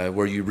bit,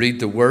 where you read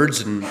the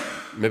words and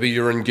maybe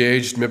you're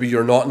engaged, maybe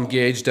you're not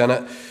engaged in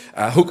it.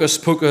 Hocus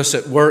pocus,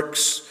 it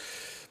works.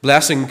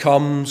 Blessing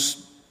comes.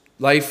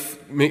 Life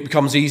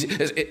becomes easy.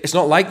 It's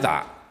not like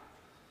that.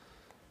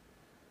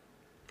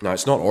 Now,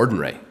 it's not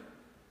ordinary.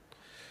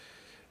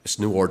 It's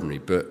no ordinary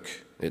book.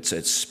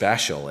 It's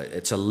special.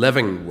 It's a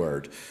living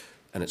word,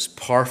 and it's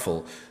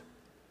powerful.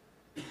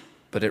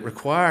 But it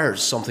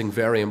requires something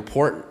very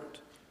important.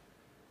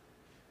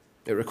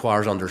 It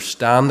requires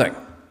understanding.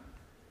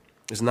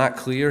 Isn't that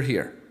clear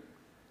here?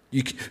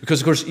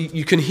 Because, of course,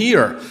 you can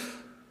hear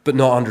but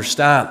not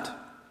understand.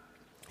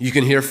 You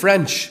can hear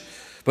French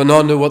but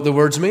not know what the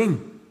words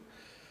mean.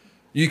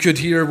 You could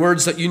hear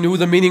words that you know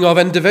the meaning of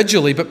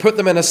individually but put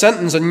them in a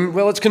sentence and,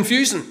 well, it's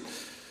confusing.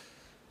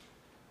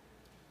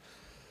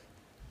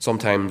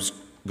 Sometimes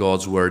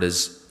God's word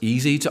is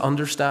easy to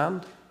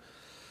understand.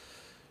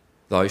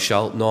 Thou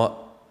shalt not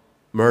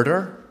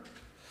murder.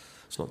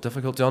 It's not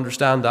difficult to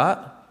understand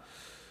that.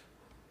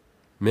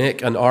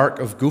 Make an ark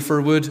of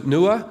gopher wood,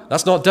 Noah.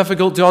 That's not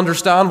difficult to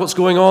understand what's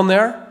going on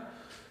there.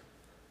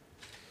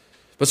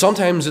 But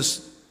sometimes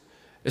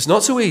it's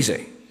not so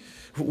easy.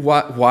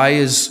 Why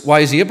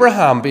is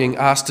Abraham being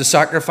asked to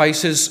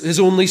sacrifice his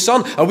only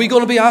son? Are we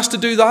going to be asked to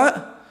do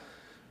that?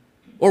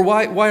 Or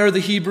why are the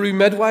Hebrew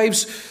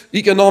midwives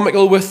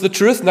economical with the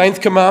truth,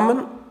 9th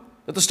commandment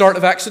at the start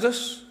of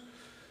Exodus?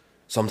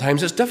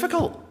 Sometimes it's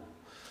difficult.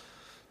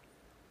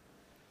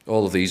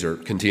 All of these are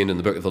contained in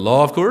the book of the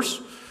law, of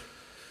course.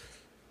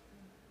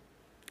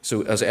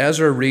 So as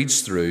Ezra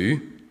reads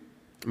through,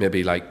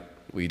 maybe like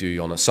we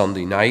do on a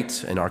Sunday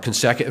night in our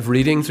consecutive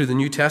reading through the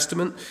New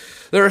Testament,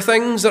 there are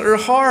things that are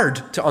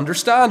hard to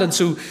understand. And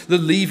so the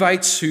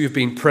Levites, who have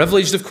been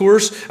privileged, of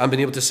course, and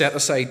been able to set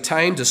aside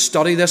time to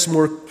study this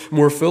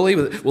more fully,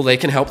 well, they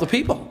can help the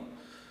people.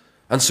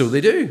 And so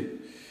they do.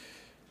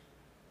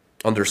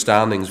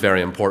 Understanding is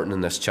very important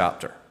in this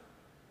chapter.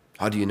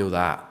 How do you know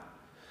that?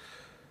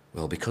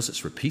 Well, because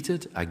it's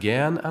repeated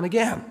again and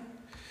again.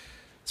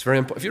 It's very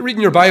important. If you're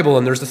reading your Bible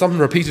and there's something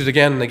repeated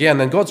again and again,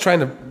 then God's trying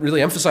to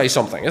really emphasize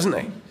something, isn't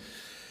he?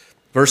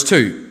 Verse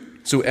 2.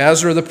 So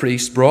Ezra the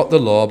priest brought the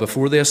law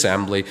before the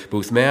assembly,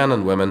 both men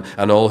and women,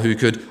 and all who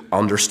could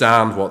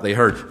understand what they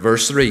heard.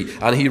 Verse 3.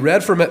 And he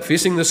read from it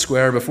facing the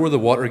square before the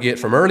water gate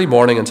from early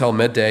morning until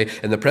midday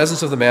in the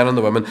presence of the men and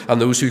the women and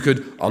those who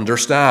could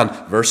understand.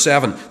 Verse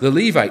 7. The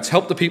Levites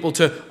helped the people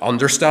to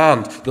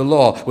understand the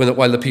law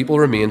while the people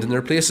remained in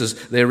their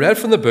places. They read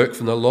from the book,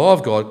 from the law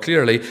of God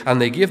clearly,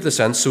 and they gave the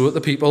sense so that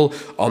the people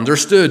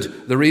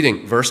understood the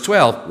reading. Verse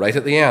 12, right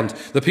at the end.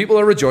 The people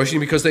are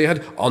rejoicing because they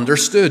had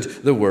understood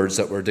the words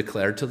that were declared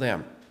to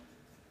them.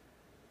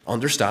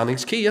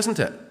 Understanding's key, isn't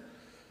it?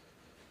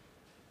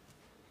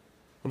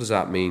 What does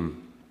that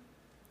mean?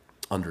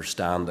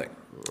 Understanding.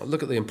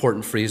 Look at the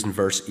important phrase in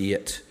verse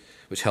 8,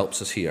 which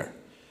helps us here.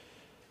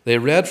 They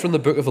read from the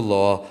book of the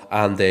law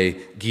and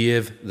they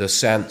gave the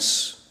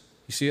sense.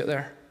 You see it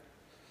there?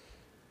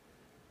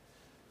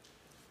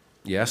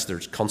 Yes,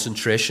 there's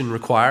concentration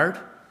required.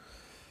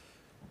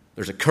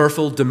 There's a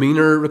careful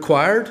demeanor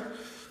required.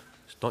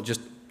 It's not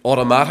just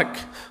automatic,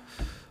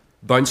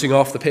 bouncing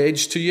off the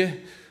page to you.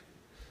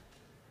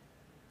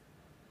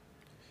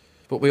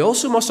 But we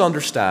also must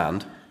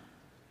understand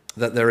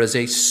that there is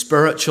a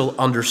spiritual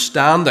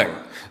understanding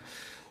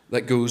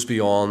that goes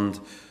beyond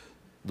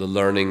the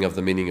learning of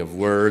the meaning of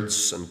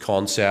words and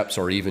concepts,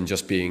 or even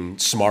just being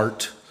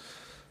smart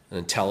and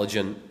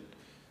intelligent.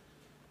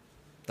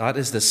 That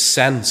is the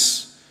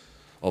sense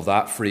of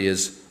that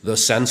phrase, the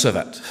sense of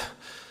it.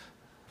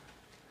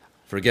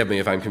 Forgive me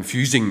if I'm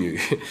confusing you,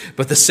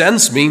 but the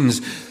sense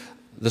means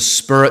the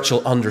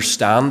spiritual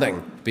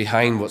understanding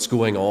behind what's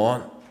going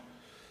on.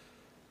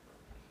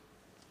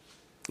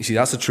 You see,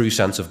 that's the true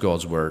sense of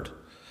God's word.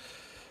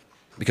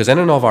 Because in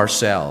and of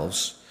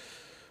ourselves,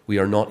 we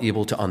are not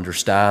able to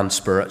understand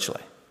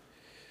spiritually.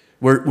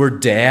 We're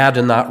dead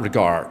in that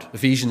regard.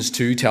 Ephesians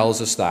 2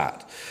 tells us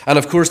that. And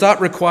of course,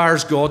 that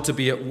requires God to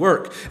be at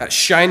work, at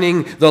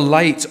shining the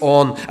light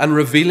on and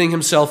revealing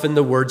himself in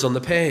the words on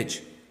the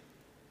page.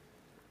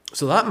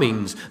 So that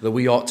means that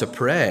we ought to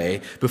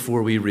pray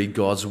before we read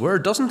God's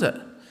word, doesn't it?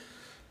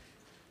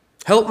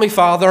 Help me,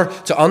 Father,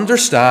 to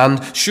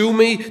understand. Show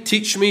me,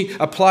 teach me,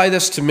 apply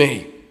this to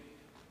me.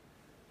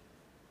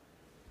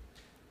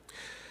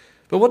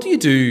 But what do you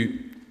do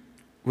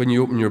when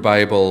you open your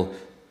Bible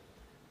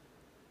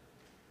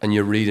and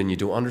you read and you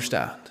don't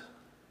understand?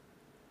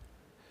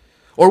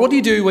 Or what do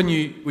you do when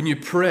you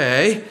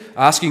pray,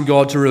 asking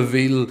God to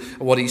reveal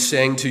what he's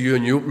saying to you,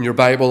 and you open your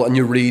Bible and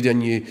you read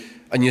and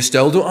you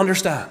still don't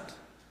understand?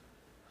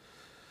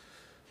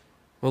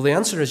 Well, the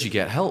answer is you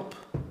get help.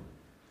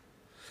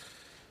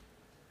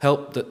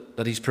 Help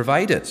that he's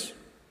provided.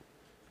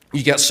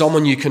 You get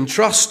someone you can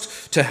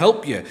trust to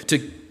help you,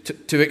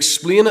 to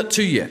explain it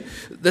to you.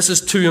 This is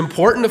too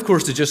important, of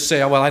course, to just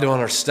say, oh, well, I don't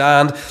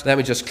understand. Let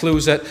me just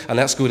close it and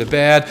let's go to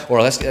bed,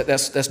 or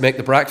let's make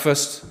the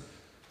breakfast.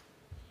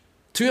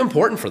 Too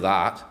important for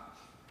that.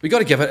 We've got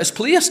to give it its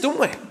place,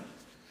 don't we?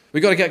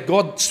 We've got to get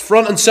God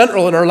front and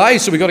central in our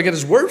lives, so we've got to get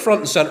his word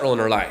front and central in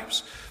our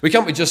lives. We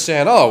can't be just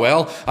saying, oh,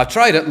 well, I've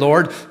tried it,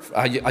 Lord.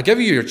 I give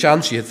you your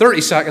chance. You had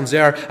 30 seconds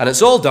there, and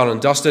it's all done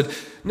and dusted.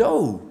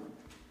 No.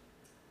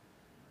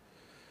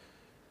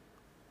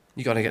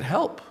 You've got to get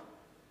help.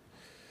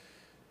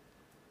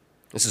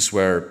 This is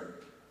where,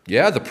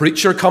 the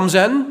preacher comes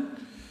in,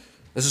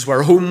 This is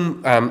where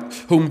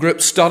home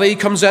group study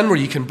comes in, where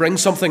you can bring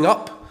something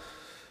up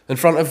in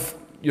front of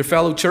your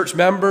fellow church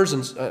members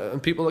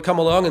and people that come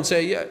along and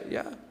say,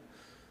 yeah.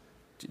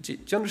 Do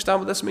you understand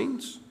what this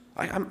means?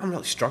 I'm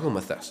really struggling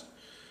with this.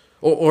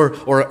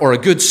 Or a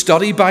good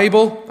study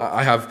Bible.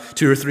 I have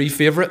 2 or 3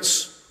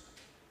 favorites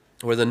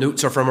where the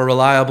notes are from a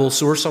reliable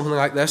source, something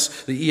like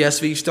this. The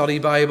ESV Study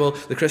Bible,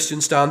 the Christian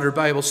Standard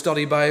Bible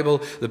Study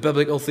Bible, the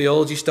Biblical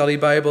Theology Study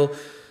Bible.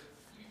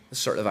 This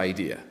sort of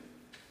idea.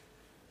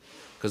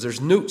 Because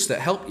there's notes that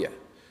help you.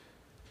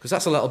 Because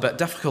that's a little bit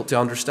difficult to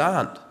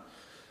understand.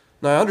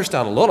 Now, I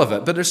understand a lot of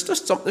it, but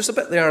there's a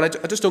bit there, and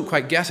I just don't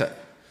quite get it.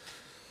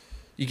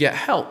 You get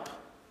help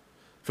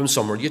from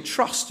somewhere you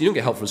trust. You don't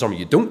get help from somewhere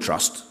you don't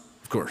trust,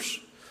 of course.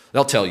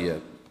 They'll tell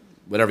you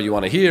whatever you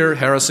want to hear,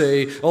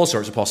 heresy, all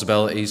sorts of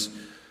possibilities.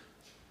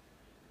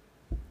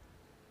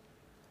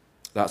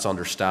 That's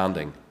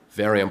understanding.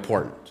 Very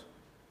important.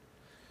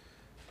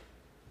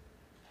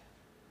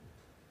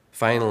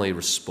 Finally,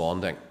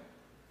 responding.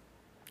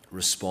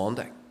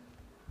 Responding.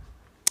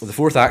 The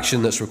fourth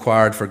action that's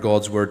required for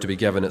God's word to be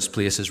given its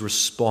place is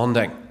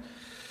responding.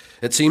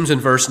 It seems in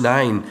verse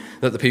 9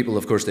 that the people,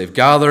 of course, they've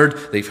gathered,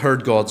 they've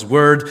heard God's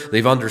word,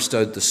 they've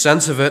understood the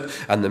sense of it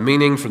and the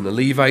meaning from the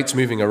Levites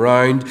moving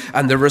around,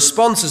 and their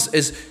response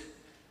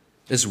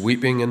is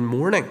weeping and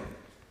mourning,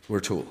 we're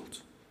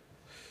told.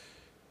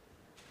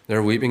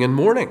 They're weeping and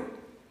mourning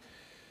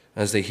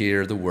as they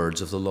hear the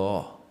words of the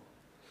law.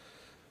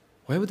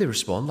 Why would they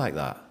respond like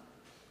that?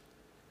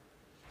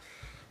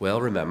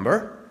 Well,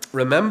 remember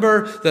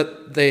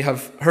that they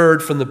have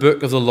heard from the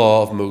book of the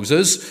law of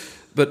Moses.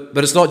 But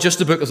it's not just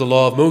the book of the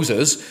law of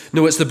Moses.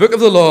 No, it's the book of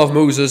the law of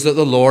Moses that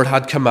the Lord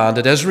had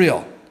commanded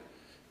Israel.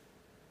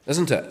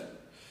 Isn't it?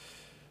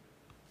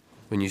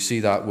 When you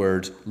see that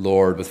word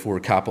Lord with 4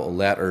 capital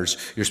letters,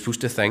 you're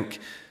supposed to think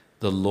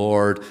the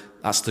Lord,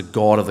 that's the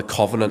God of the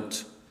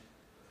covenant.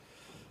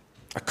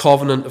 A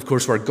covenant, of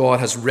course, where God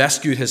has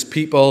rescued his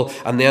people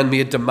and then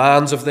made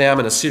demands of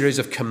them in a series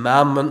of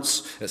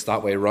commandments. It's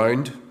that way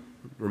round,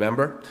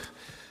 remember?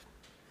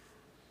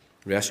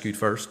 Rescued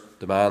first,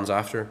 demands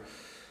after.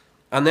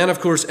 And then, of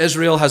course,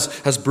 Israel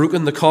has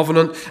broken the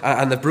covenant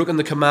and they've broken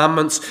the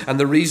commandments. And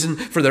the reason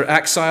for their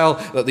exile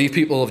that these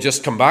people have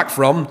just come back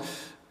from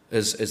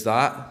is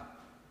that.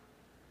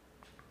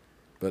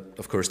 But,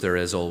 of course, there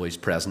is always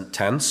present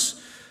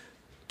tense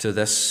to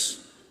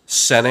this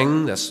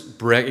sinning, this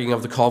breaking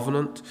of the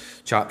covenant.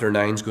 Chapter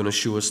 9 is going to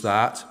show us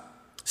that.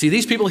 See,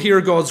 these people hear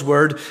God's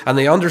word and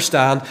they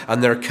understand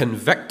and they're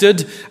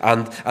convicted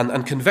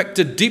and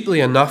convicted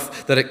deeply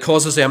enough that it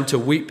causes them to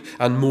weep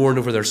and mourn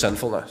over their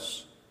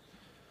sinfulness.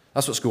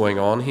 That's what's going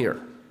on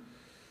here.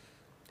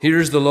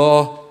 Here's the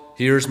law,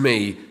 here's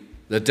me.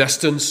 The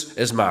distance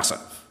is massive.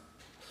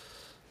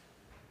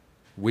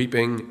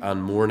 Weeping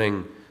and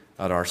mourning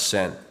at our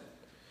sin.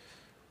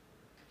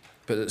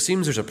 But it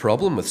seems there's a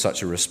problem with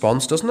such a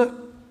response, doesn't it?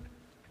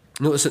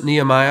 Notice that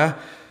Nehemiah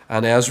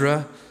and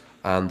Ezra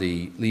and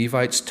the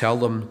Levites tell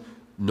them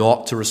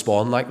not to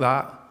respond like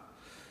that.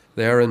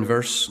 There in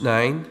verse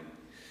 9.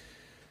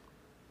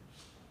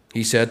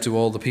 He said to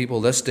all the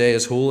people, "This day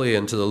is holy,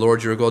 and to the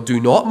Lord your God do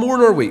not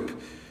mourn or weep."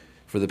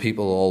 For the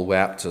people all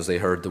wept as they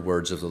heard the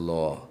words of the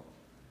law.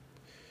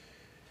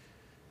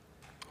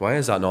 Why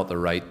is that not the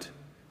right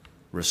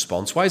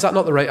response? Why is that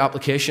not the right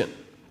application?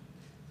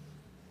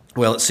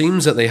 Well, it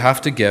seems that they have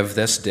to give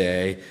this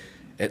day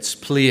its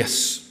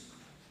place.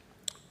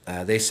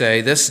 They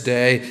say, "This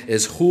day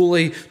is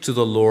holy to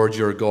the Lord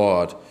your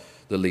God,"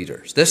 the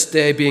leaders. This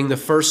day being the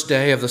first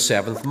day of the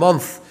 7th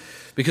month.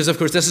 Because, of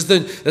course, this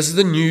is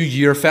the New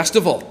Year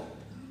festival.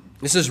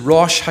 This is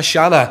Rosh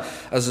Hashanah,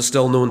 as is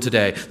still known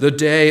today. The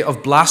day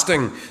of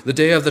blasting, the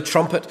day of the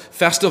trumpet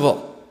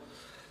festival.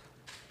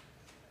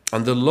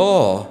 And the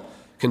law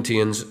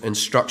contains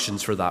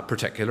instructions for that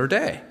particular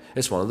day.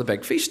 It's one of the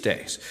big feast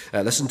days.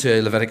 Listen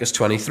to Leviticus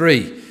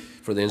 23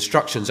 for the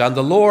instructions. "And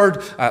the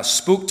Lord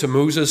spoke to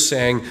Moses,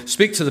 saying,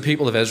 Speak to the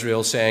people of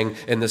Israel, saying,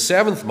 In the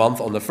 7th month,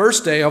 on the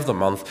first day of the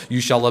month,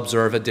 you shall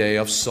observe a day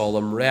of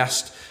solemn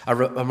rest.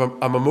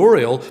 A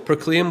memorial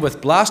proclaimed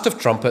with blast of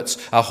trumpets,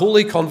 a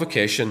holy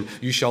convocation.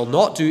 You shall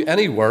not do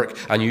any work,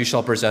 and you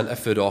shall present a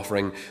food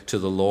offering to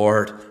the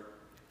Lord."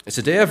 It's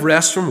a day of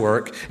rest from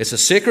work. It's a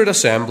sacred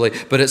assembly,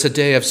 but it's a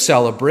day of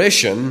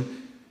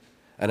celebration,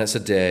 and it's a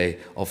day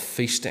of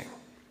feasting.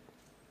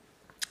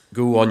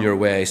 "Go on your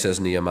way," says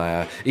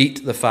Nehemiah.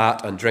 "Eat the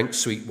fat and drink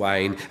sweet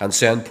wine, and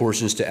send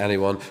portions to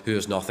anyone who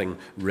has nothing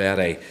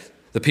ready."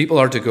 The people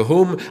are to go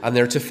home, and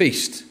they're to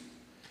feast.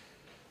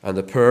 And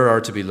the poor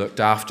are to be looked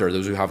after,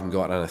 those who haven't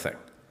got anything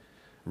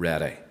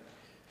ready.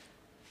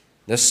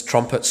 This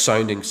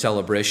trumpet-sounding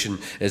celebration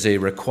is a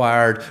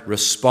required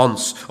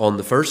response on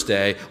the first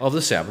day of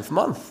the 7th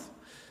month.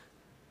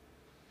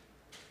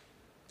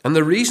 And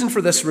the reason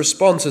for this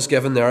response is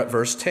given there at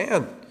verse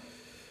 10.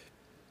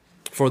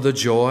 "For the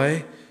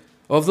joy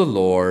of the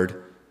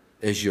Lord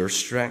is your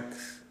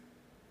strength."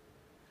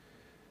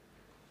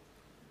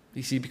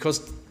 You see,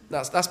 because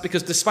that's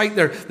because despite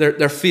their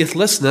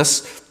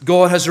faithlessness,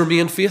 God has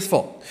remained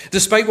faithful.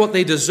 Despite what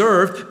they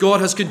deserved, God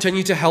has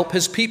continued to help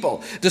his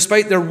people.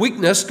 Despite their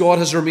weakness, God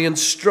has remained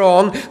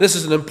strong. This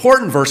is an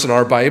important verse in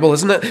our Bible,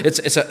 isn't it?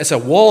 It's a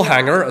wall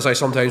hanger, as I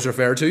sometimes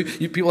refer to.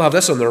 People have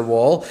this on their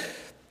wall.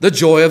 The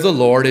joy of the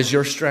Lord is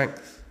your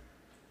strength.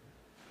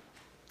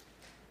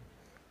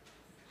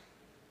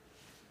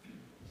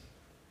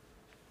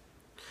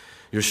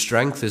 Your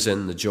strength is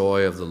in the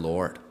joy of the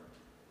Lord.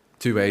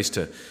 Two ways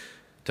to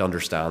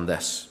understand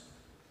this.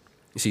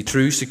 You see,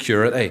 true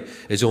security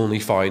is only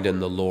found in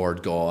the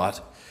Lord God.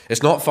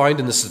 It's not found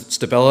in the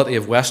stability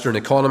of Western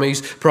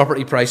economies,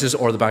 property prices,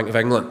 or the Bank of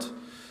England.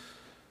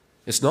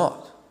 It's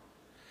not.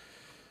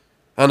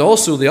 And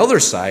also the other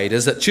side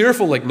is that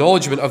cheerful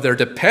acknowledgement of their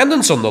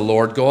dependence on the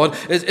Lord God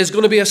is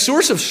going to be a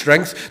source of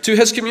strength to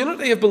his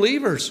community of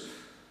believers.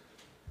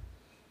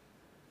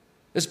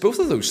 It's both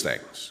of those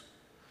things.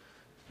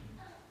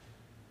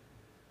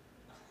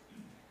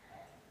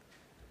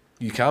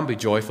 You can be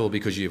joyful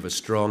because you have a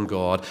strong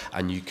God,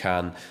 and you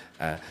can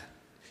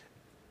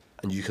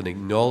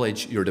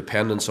acknowledge your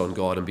dependence on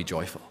God and be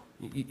joyful.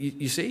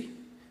 You see?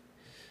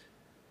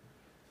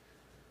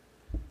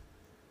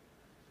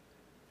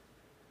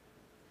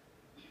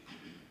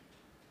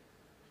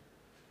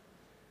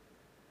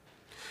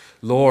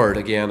 Lord,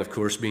 again, of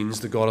course, means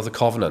the God of the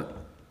covenant.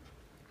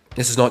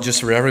 This is not just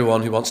for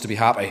everyone who wants to be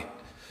happy.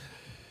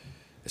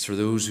 It's for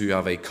those who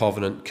have a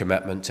covenant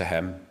commitment to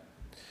him.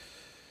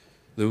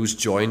 Those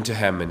joined to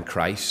him in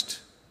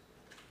Christ.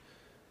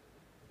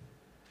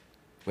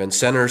 When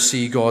sinners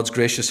see God's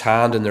gracious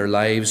hand in their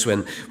lives,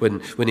 when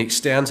he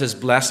extends his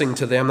blessing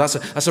to them,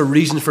 that's a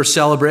reason for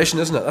celebration,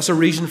 isn't it? That's a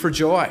reason for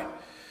joy.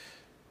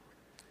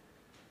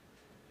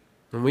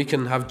 And we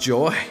can have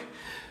joy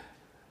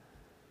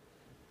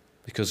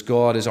because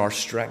God is our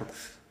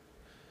strength.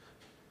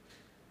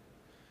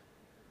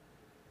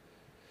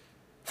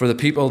 For the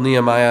people,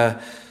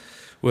 Nehemiah,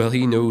 well,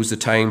 he knows the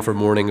time for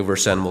mourning over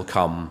sin will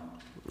come.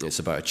 It's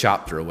about a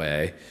chapter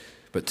away.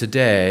 But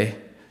today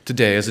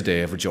is a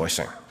day of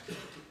rejoicing.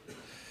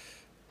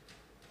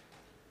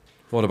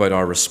 What about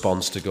our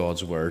response to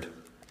God's word?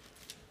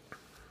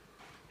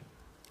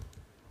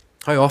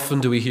 How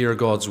often do we hear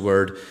God's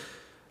word,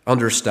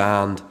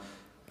 understand,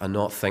 and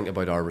not think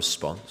about our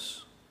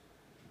response?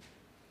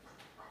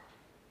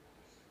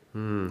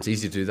 It's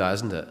easy to do that,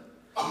 isn't it?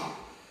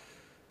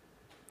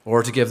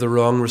 Or to give the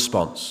wrong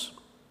response.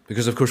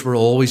 Because, of course, we're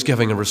always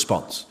giving a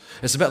response.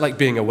 It's a bit like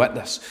being a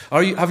witness.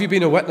 Have you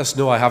been a witness?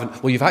 No, I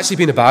haven't. Well, you've actually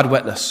been a bad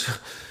witness.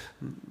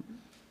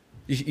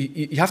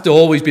 You have to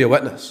always be a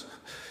witness.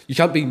 You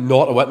can't be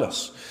not a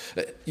witness.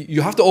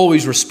 You have to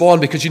always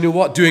respond because you know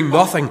what? Doing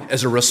nothing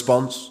is a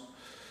response.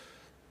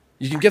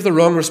 You can give the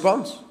wrong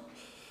response.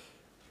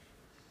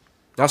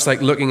 That's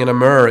like looking in a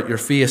mirror at your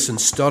face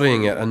and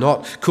studying it and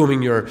not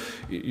combing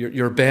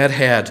your bed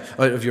head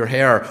out of your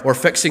hair, or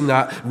fixing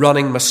that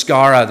running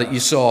mascara that you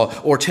saw,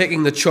 or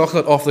taking the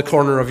chocolate off the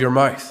corner of your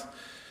mouth.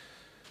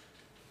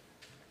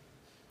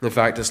 In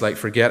fact, it's like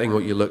forgetting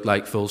what you look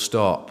like full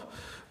stop,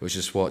 which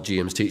is what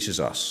James teaches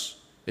us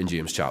in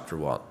James chapter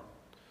 1.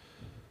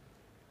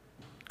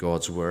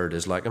 God's word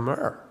is like a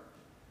mirror.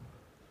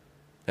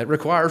 It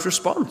requires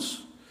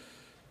response.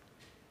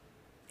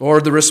 Or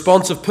the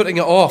response of putting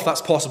it off.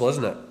 That's possible,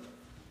 isn't it?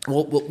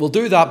 We'll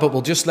do that, but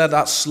we'll just let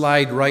that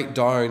slide right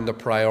down the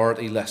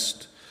priority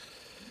list.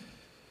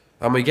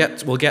 And we'll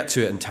get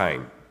to it in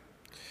time.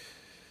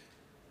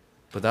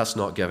 But that's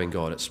not giving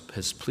God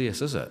his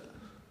place, is it?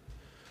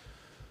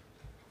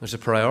 There's a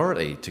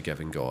priority to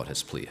giving God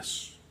his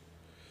place.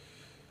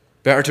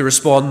 Better to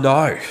respond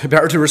now.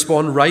 Better to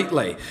respond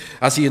rightly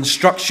as he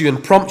instructs you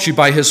and prompts you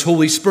by his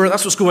Holy Spirit.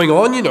 That's what's going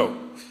on, you know.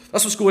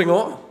 That's what's going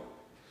on.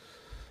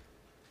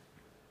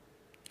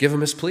 Give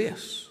him his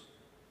place.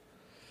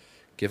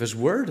 Give his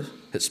word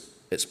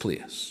its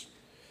place.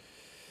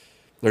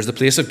 There's the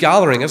place of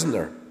gathering, isn't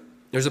there?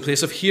 There's the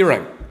place of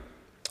hearing,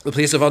 the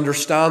place of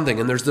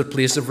understanding, and there's the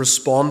place of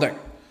responding.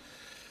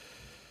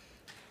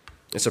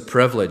 It's a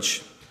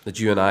privilege that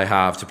you and I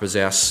have to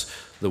possess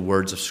the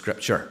words of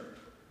Scripture,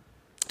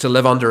 to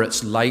live under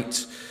its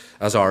light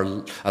as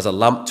a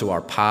lamp to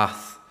our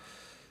path.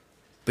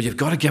 But you've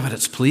got to give it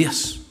its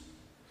place.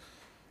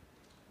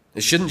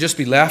 It shouldn't just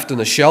be left on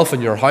the shelf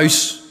in your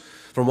house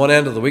from one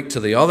end of the week to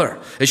the other.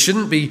 It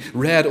shouldn't be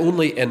read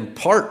only in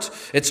part.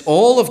 It's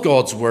all of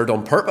God's word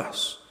on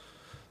purpose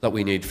that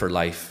we need for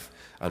life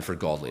and for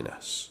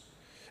godliness.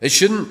 It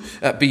shouldn't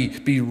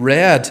be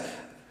read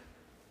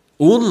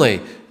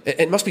only.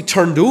 It must be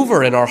turned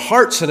over in our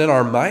hearts and in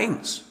our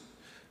minds,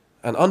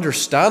 and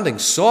understanding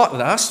sought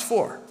and asked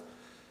for,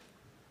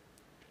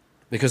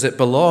 because it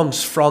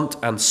belongs front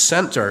and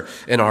center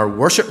in our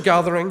worship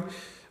gathering.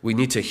 We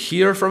need to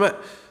hear from it.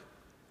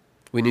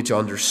 We need to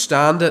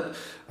understand it,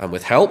 and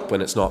with help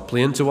when it's not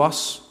plain to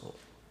us,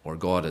 or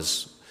God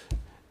is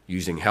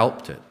using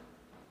help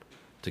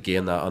to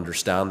gain that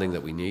understanding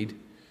that we need.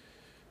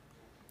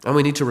 And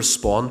we need to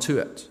respond to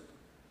it.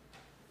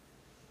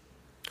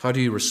 How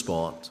do you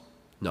respond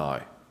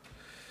now?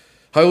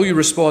 How will you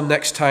respond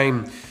next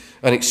time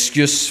an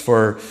excuse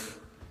for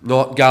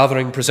not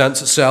gathering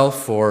presents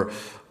itself, or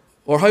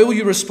how will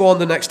you respond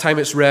the next time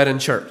it's read in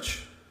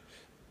church?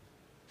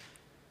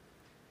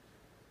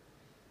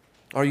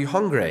 Are you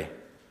hungry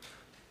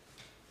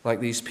like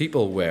these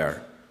people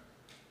were?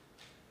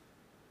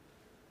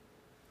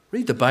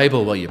 Read the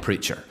Bible, will you,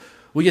 preacher?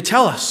 Will you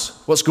tell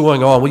us what's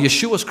going on? Will you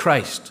show us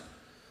Christ?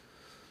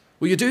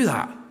 Will you do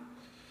that?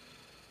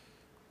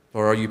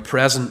 Or are you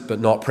present but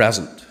not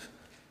present?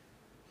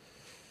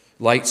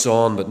 Lights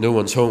on but no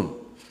one's home.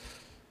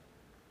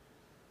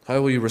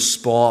 How will you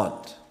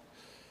respond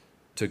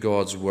to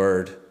God's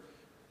word?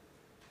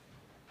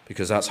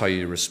 Because that's how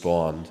you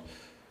respond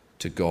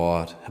to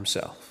God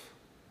himself.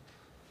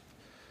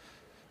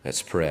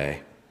 Let's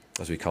pray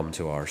as we come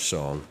to our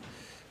song.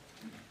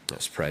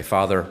 Let's pray.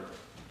 Father,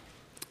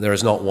 there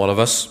is not one of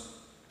us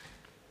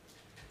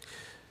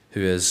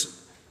who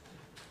is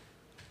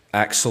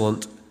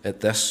excellent at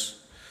this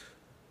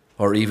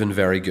or even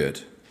very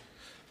good.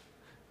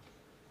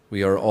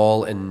 We are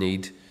all in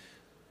need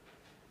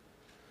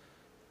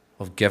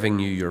of giving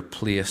you your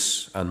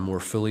place, and more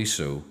fully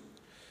so,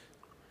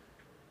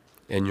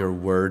 in your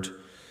word,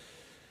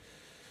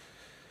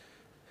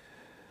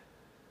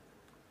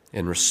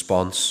 in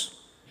response,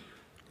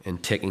 in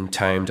taking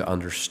time to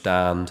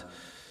understand,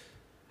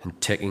 in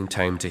taking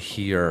time to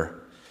hear,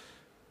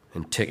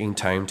 in taking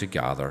time to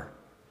gather.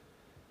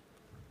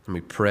 And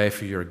we pray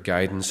for your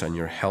guidance and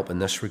your help in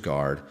this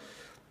regard.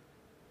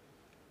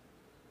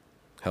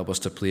 Help us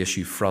to place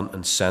you front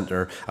and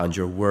center, and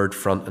your word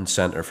front and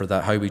center, for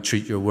that how we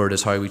treat your word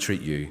is how we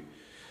treat you.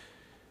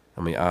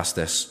 And we ask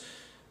this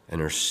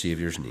in our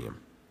Saviour's name.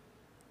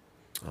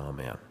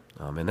 Amen.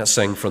 Amen. Let's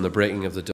sing From the Breaking of the Dawn.